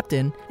being kept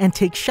in, and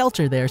take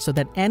shelter there so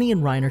that Annie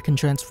and Reiner can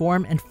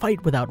transform and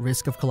fight without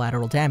risk of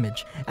collateral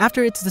damage.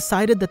 After it's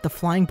decided that the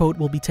flying boat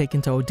will be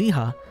taken to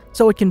Odiha,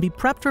 so it can be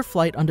prepped for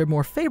flight under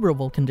more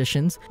favorable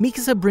conditions,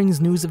 Mikasa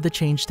brings news of the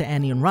change to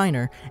Annie and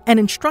Reiner, and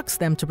instructs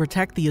them to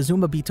protect the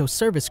Izumabito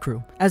service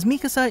crew. As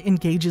Mikasa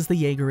engages the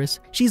Jaegerists,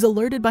 she's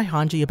alerted by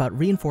Hanji about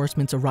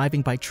reinforcements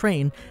arriving by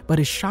train, but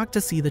is shocked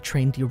to see the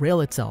train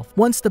derail itself.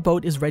 Once the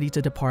boat is ready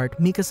to depart,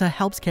 Mikasa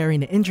helps carry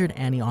an injured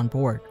Annie on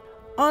board.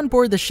 On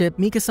board the ship,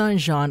 Mikasa and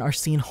Jean are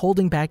seen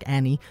holding back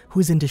Annie,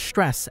 who's in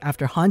distress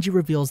after Hanji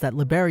reveals that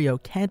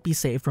Liberio can't be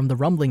saved from the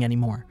rumbling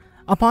anymore.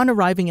 Upon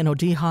arriving in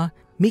Odiha,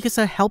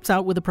 Mikasa helps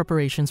out with the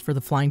preparations for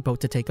the flying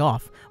boat to take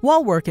off.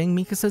 While working,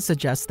 Mikasa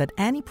suggests that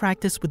Annie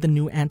practice with the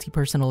new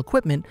anti-personnel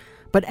equipment,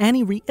 but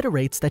Annie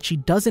reiterates that she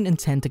doesn't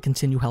intend to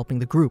continue helping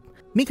the group.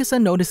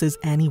 Mikasa notices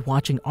Annie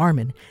watching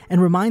Armin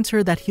and reminds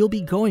her that he'll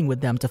be going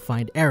with them to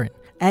find Eren.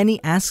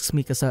 Annie asks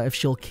Mikasa if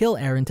she'll kill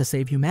Eren to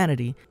save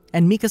humanity,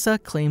 and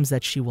Mikasa claims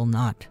that she will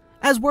not.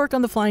 As work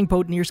on the flying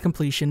boat nears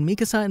completion,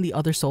 Mikasa and the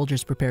other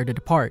soldiers prepare to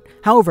depart.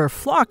 However,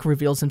 Floch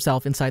reveals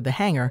himself inside the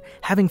hangar,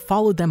 having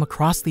followed them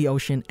across the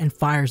ocean, and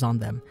fires on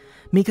them.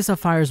 Mikasa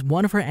fires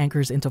one of her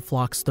anchors into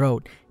Floch's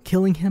throat,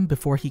 killing him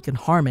before he can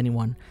harm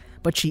anyone.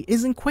 But she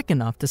isn't quick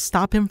enough to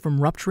stop him from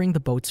rupturing the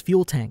boat's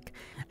fuel tank.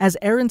 As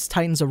Eren's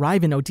titans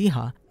arrive in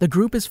Odiha, the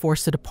group is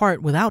forced to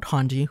depart without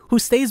Hanji, who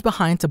stays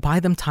behind to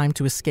buy them time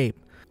to escape.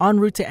 En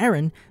route to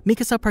Eren,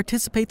 Mikasa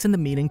participates in the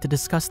meeting to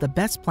discuss the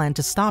best plan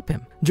to stop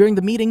him. During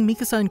the meeting,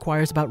 Mikasa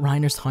inquires about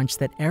Reiner's hunch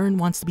that Eren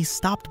wants to be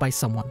stopped by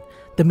someone.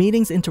 The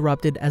meeting's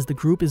interrupted as the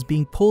group is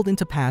being pulled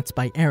into paths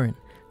by Eren.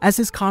 As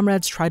his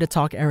comrades try to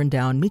talk Eren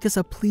down,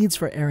 Mikasa pleads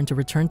for Eren to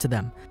return to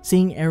them.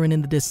 Seeing Eren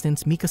in the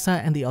distance,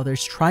 Mikasa and the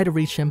others try to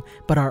reach him,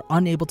 but are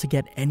unable to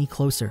get any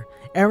closer.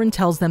 Eren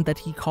tells them that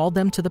he called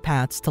them to the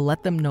paths to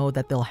let them know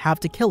that they'll have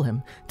to kill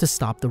him to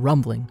stop the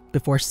rumbling,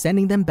 before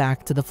sending them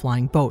back to the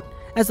flying boat.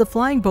 As the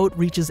flying boat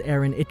reaches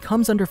Eren, it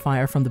comes under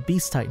fire from the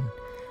Beast Titan.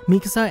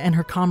 Mikasa and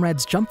her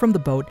comrades jump from the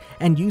boat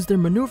and use their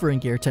maneuvering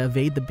gear to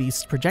evade the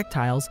beast's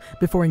projectiles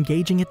before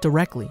engaging it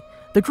directly.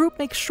 The group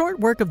makes short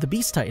work of the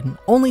Beast Titan,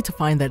 only to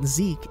find that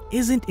Zeke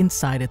isn't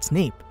inside its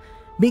nape.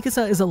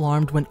 Mikasa is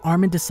alarmed when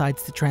Armin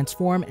decides to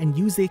transform and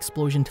use the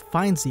explosion to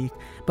find Zeke,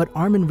 but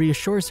Armin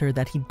reassures her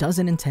that he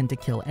doesn't intend to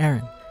kill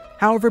Eren.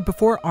 However,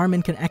 before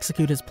Armin can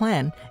execute his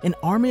plan, an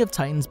army of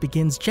Titans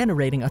begins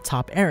generating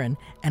atop Eren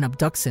and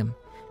abducts him.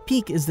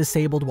 Peak is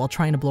disabled while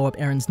trying to blow up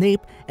Eren's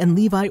nape, and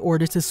Levi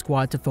orders his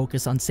squad to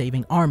focus on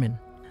saving Armin.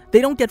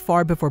 They don't get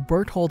far before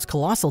Bertholdt's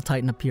Colossal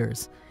Titan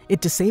appears.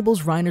 It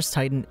disables Reiner's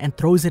Titan and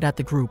throws it at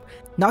the group,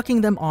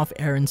 knocking them off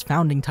Eren's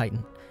Founding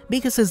Titan.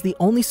 Mikasa is the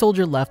only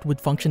soldier left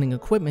with functioning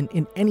equipment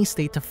in any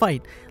state to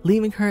fight,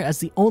 leaving her as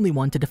the only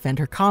one to defend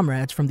her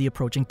comrades from the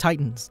approaching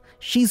Titans.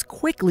 She's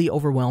quickly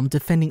overwhelmed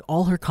defending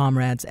all her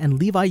comrades, and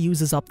Levi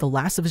uses up the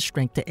last of his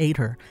strength to aid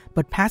her,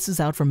 but passes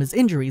out from his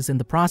injuries in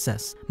the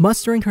process.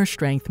 Mustering her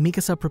strength,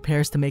 Mikasa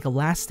prepares to make a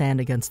last stand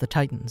against the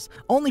Titans,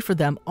 only for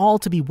them all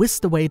to be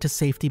whisked away to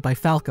safety by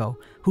Falco,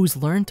 who's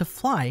learned to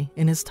fly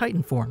in his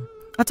Titan form.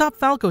 Atop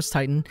Falco's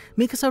Titan,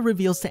 Mikasa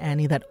reveals to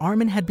Annie that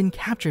Armin had been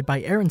captured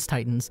by Eren's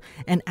Titans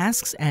and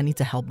asks Annie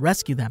to help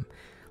rescue them.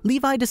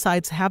 Levi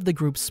decides to have the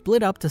group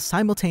split up to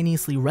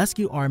simultaneously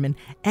rescue Armin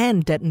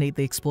and detonate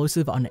the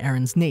explosive on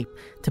Eren's nape,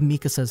 to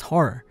Mikasa's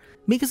horror.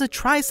 Mikasa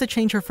tries to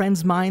change her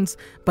friends' minds,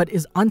 but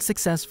is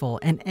unsuccessful,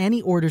 and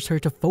Annie orders her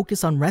to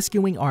focus on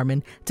rescuing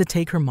Armin to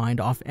take her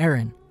mind off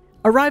Eren.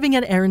 Arriving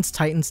at Eren's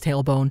Titan's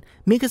tailbone,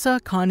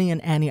 Mikasa, Connie,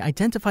 and Annie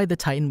identify the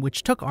Titan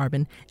which took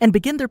Armin and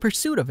begin their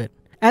pursuit of it.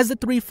 As the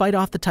three fight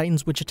off the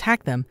Titans which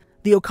attack them,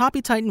 the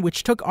Okapi Titan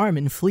which took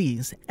Armin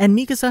flees, and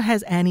Mikasa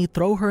has Annie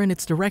throw her in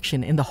its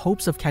direction in the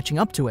hopes of catching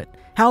up to it.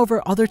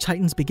 However, other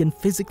Titans begin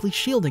physically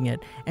shielding it,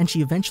 and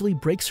she eventually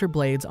breaks her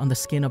blades on the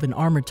skin of an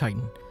armored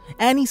Titan.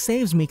 Annie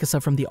saves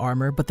Mikasa from the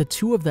armor, but the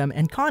two of them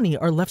and Connie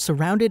are left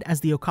surrounded as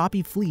the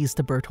Okapi flees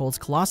to Bertholdt's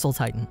Colossal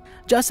Titan.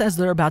 Just as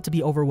they're about to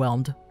be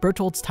overwhelmed,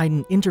 Bertholdt's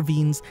Titan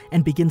intervenes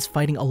and begins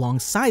fighting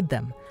alongside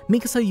them.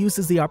 Mikasa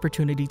uses the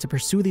opportunity to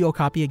pursue the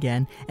Okapi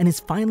again and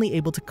is finally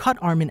able to cut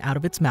Armin out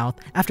of its mouth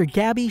after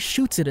Gabby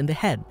shoots it in the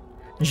head.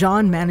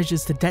 Jean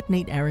manages to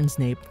detonate Eren's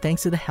nape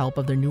thanks to the help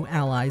of their new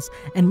allies,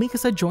 and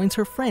Mikasa joins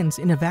her friends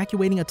in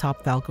evacuating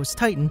atop Falco's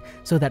Titan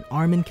so that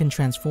Armin can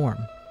transform.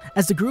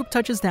 As the group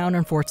touches down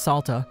on Fort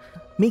Salta,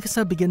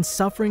 Mikasa begins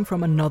suffering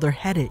from another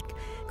headache,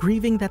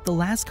 grieving that the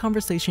last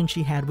conversation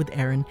she had with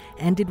Eren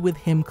ended with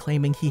him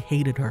claiming he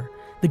hated her.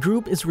 The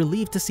group is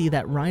relieved to see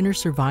that Reiner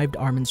survived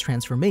Armin's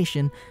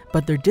transformation,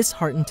 but they're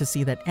disheartened to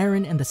see that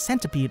Eren and the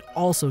Centipede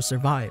also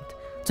survived.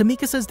 To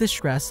Mikasa's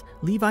distress,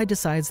 Levi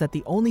decides that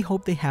the only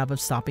hope they have of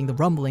stopping the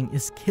rumbling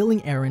is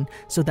killing Eren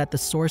so that the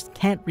source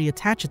can't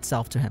reattach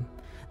itself to him.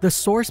 The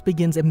source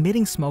begins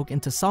emitting smoke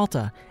into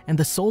Salta, and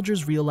the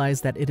soldiers realize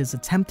that it is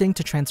attempting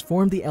to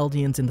transform the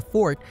Eldians in the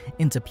fort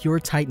into pure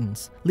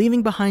Titans.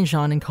 Leaving behind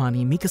Jean and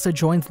Connie, Mikasa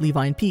joins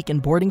Levi and Peak in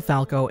boarding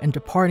Falco and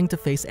departing to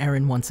face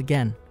Eren once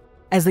again.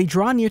 As they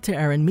draw near to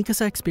Eren,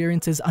 Mikasa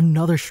experiences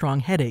another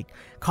strong headache,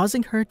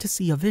 causing her to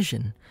see a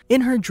vision.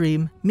 In her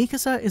dream,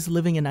 Mikasa is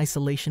living in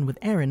isolation with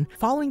Eren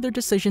following their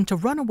decision to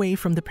run away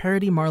from the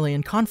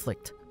Parody-Marleyan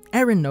conflict.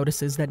 Eren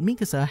notices that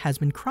Mikasa has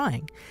been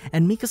crying,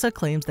 and Mikasa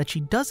claims that she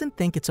doesn't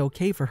think it's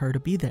okay for her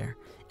to be there.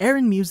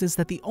 Eren muses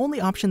that the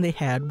only option they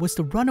had was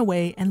to run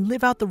away and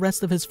live out the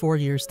rest of his 4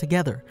 years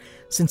together,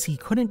 since he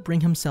couldn't bring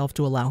himself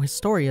to allow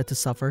Historia to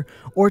suffer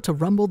or to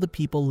rumble the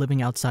people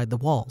living outside the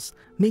walls.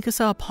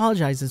 Mikasa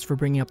apologizes for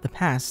bringing up the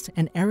past,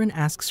 and Eren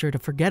asks her to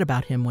forget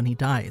about him when he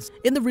dies.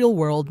 In the real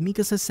world,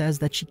 Mikasa says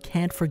that she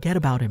can't forget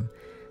about him.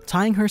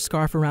 Tying her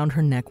scarf around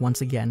her neck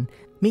once again,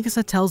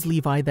 Mikasa tells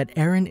Levi that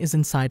Eren is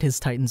inside his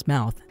Titan's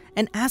mouth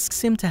and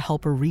asks him to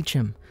help her reach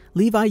him.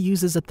 Levi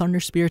uses a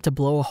thunder spear to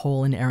blow a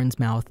hole in Eren's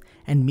mouth,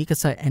 and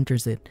Mikasa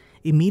enters it,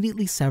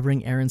 immediately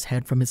severing Eren's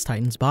head from his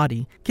Titan's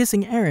body.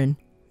 Kissing Eren,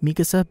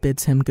 Mikasa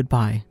bids him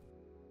goodbye.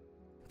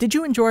 Did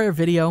you enjoy our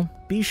video?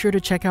 Be sure to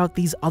check out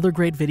these other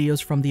great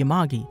videos from the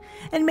Amagi,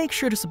 and make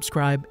sure to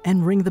subscribe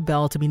and ring the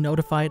bell to be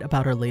notified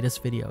about our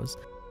latest videos.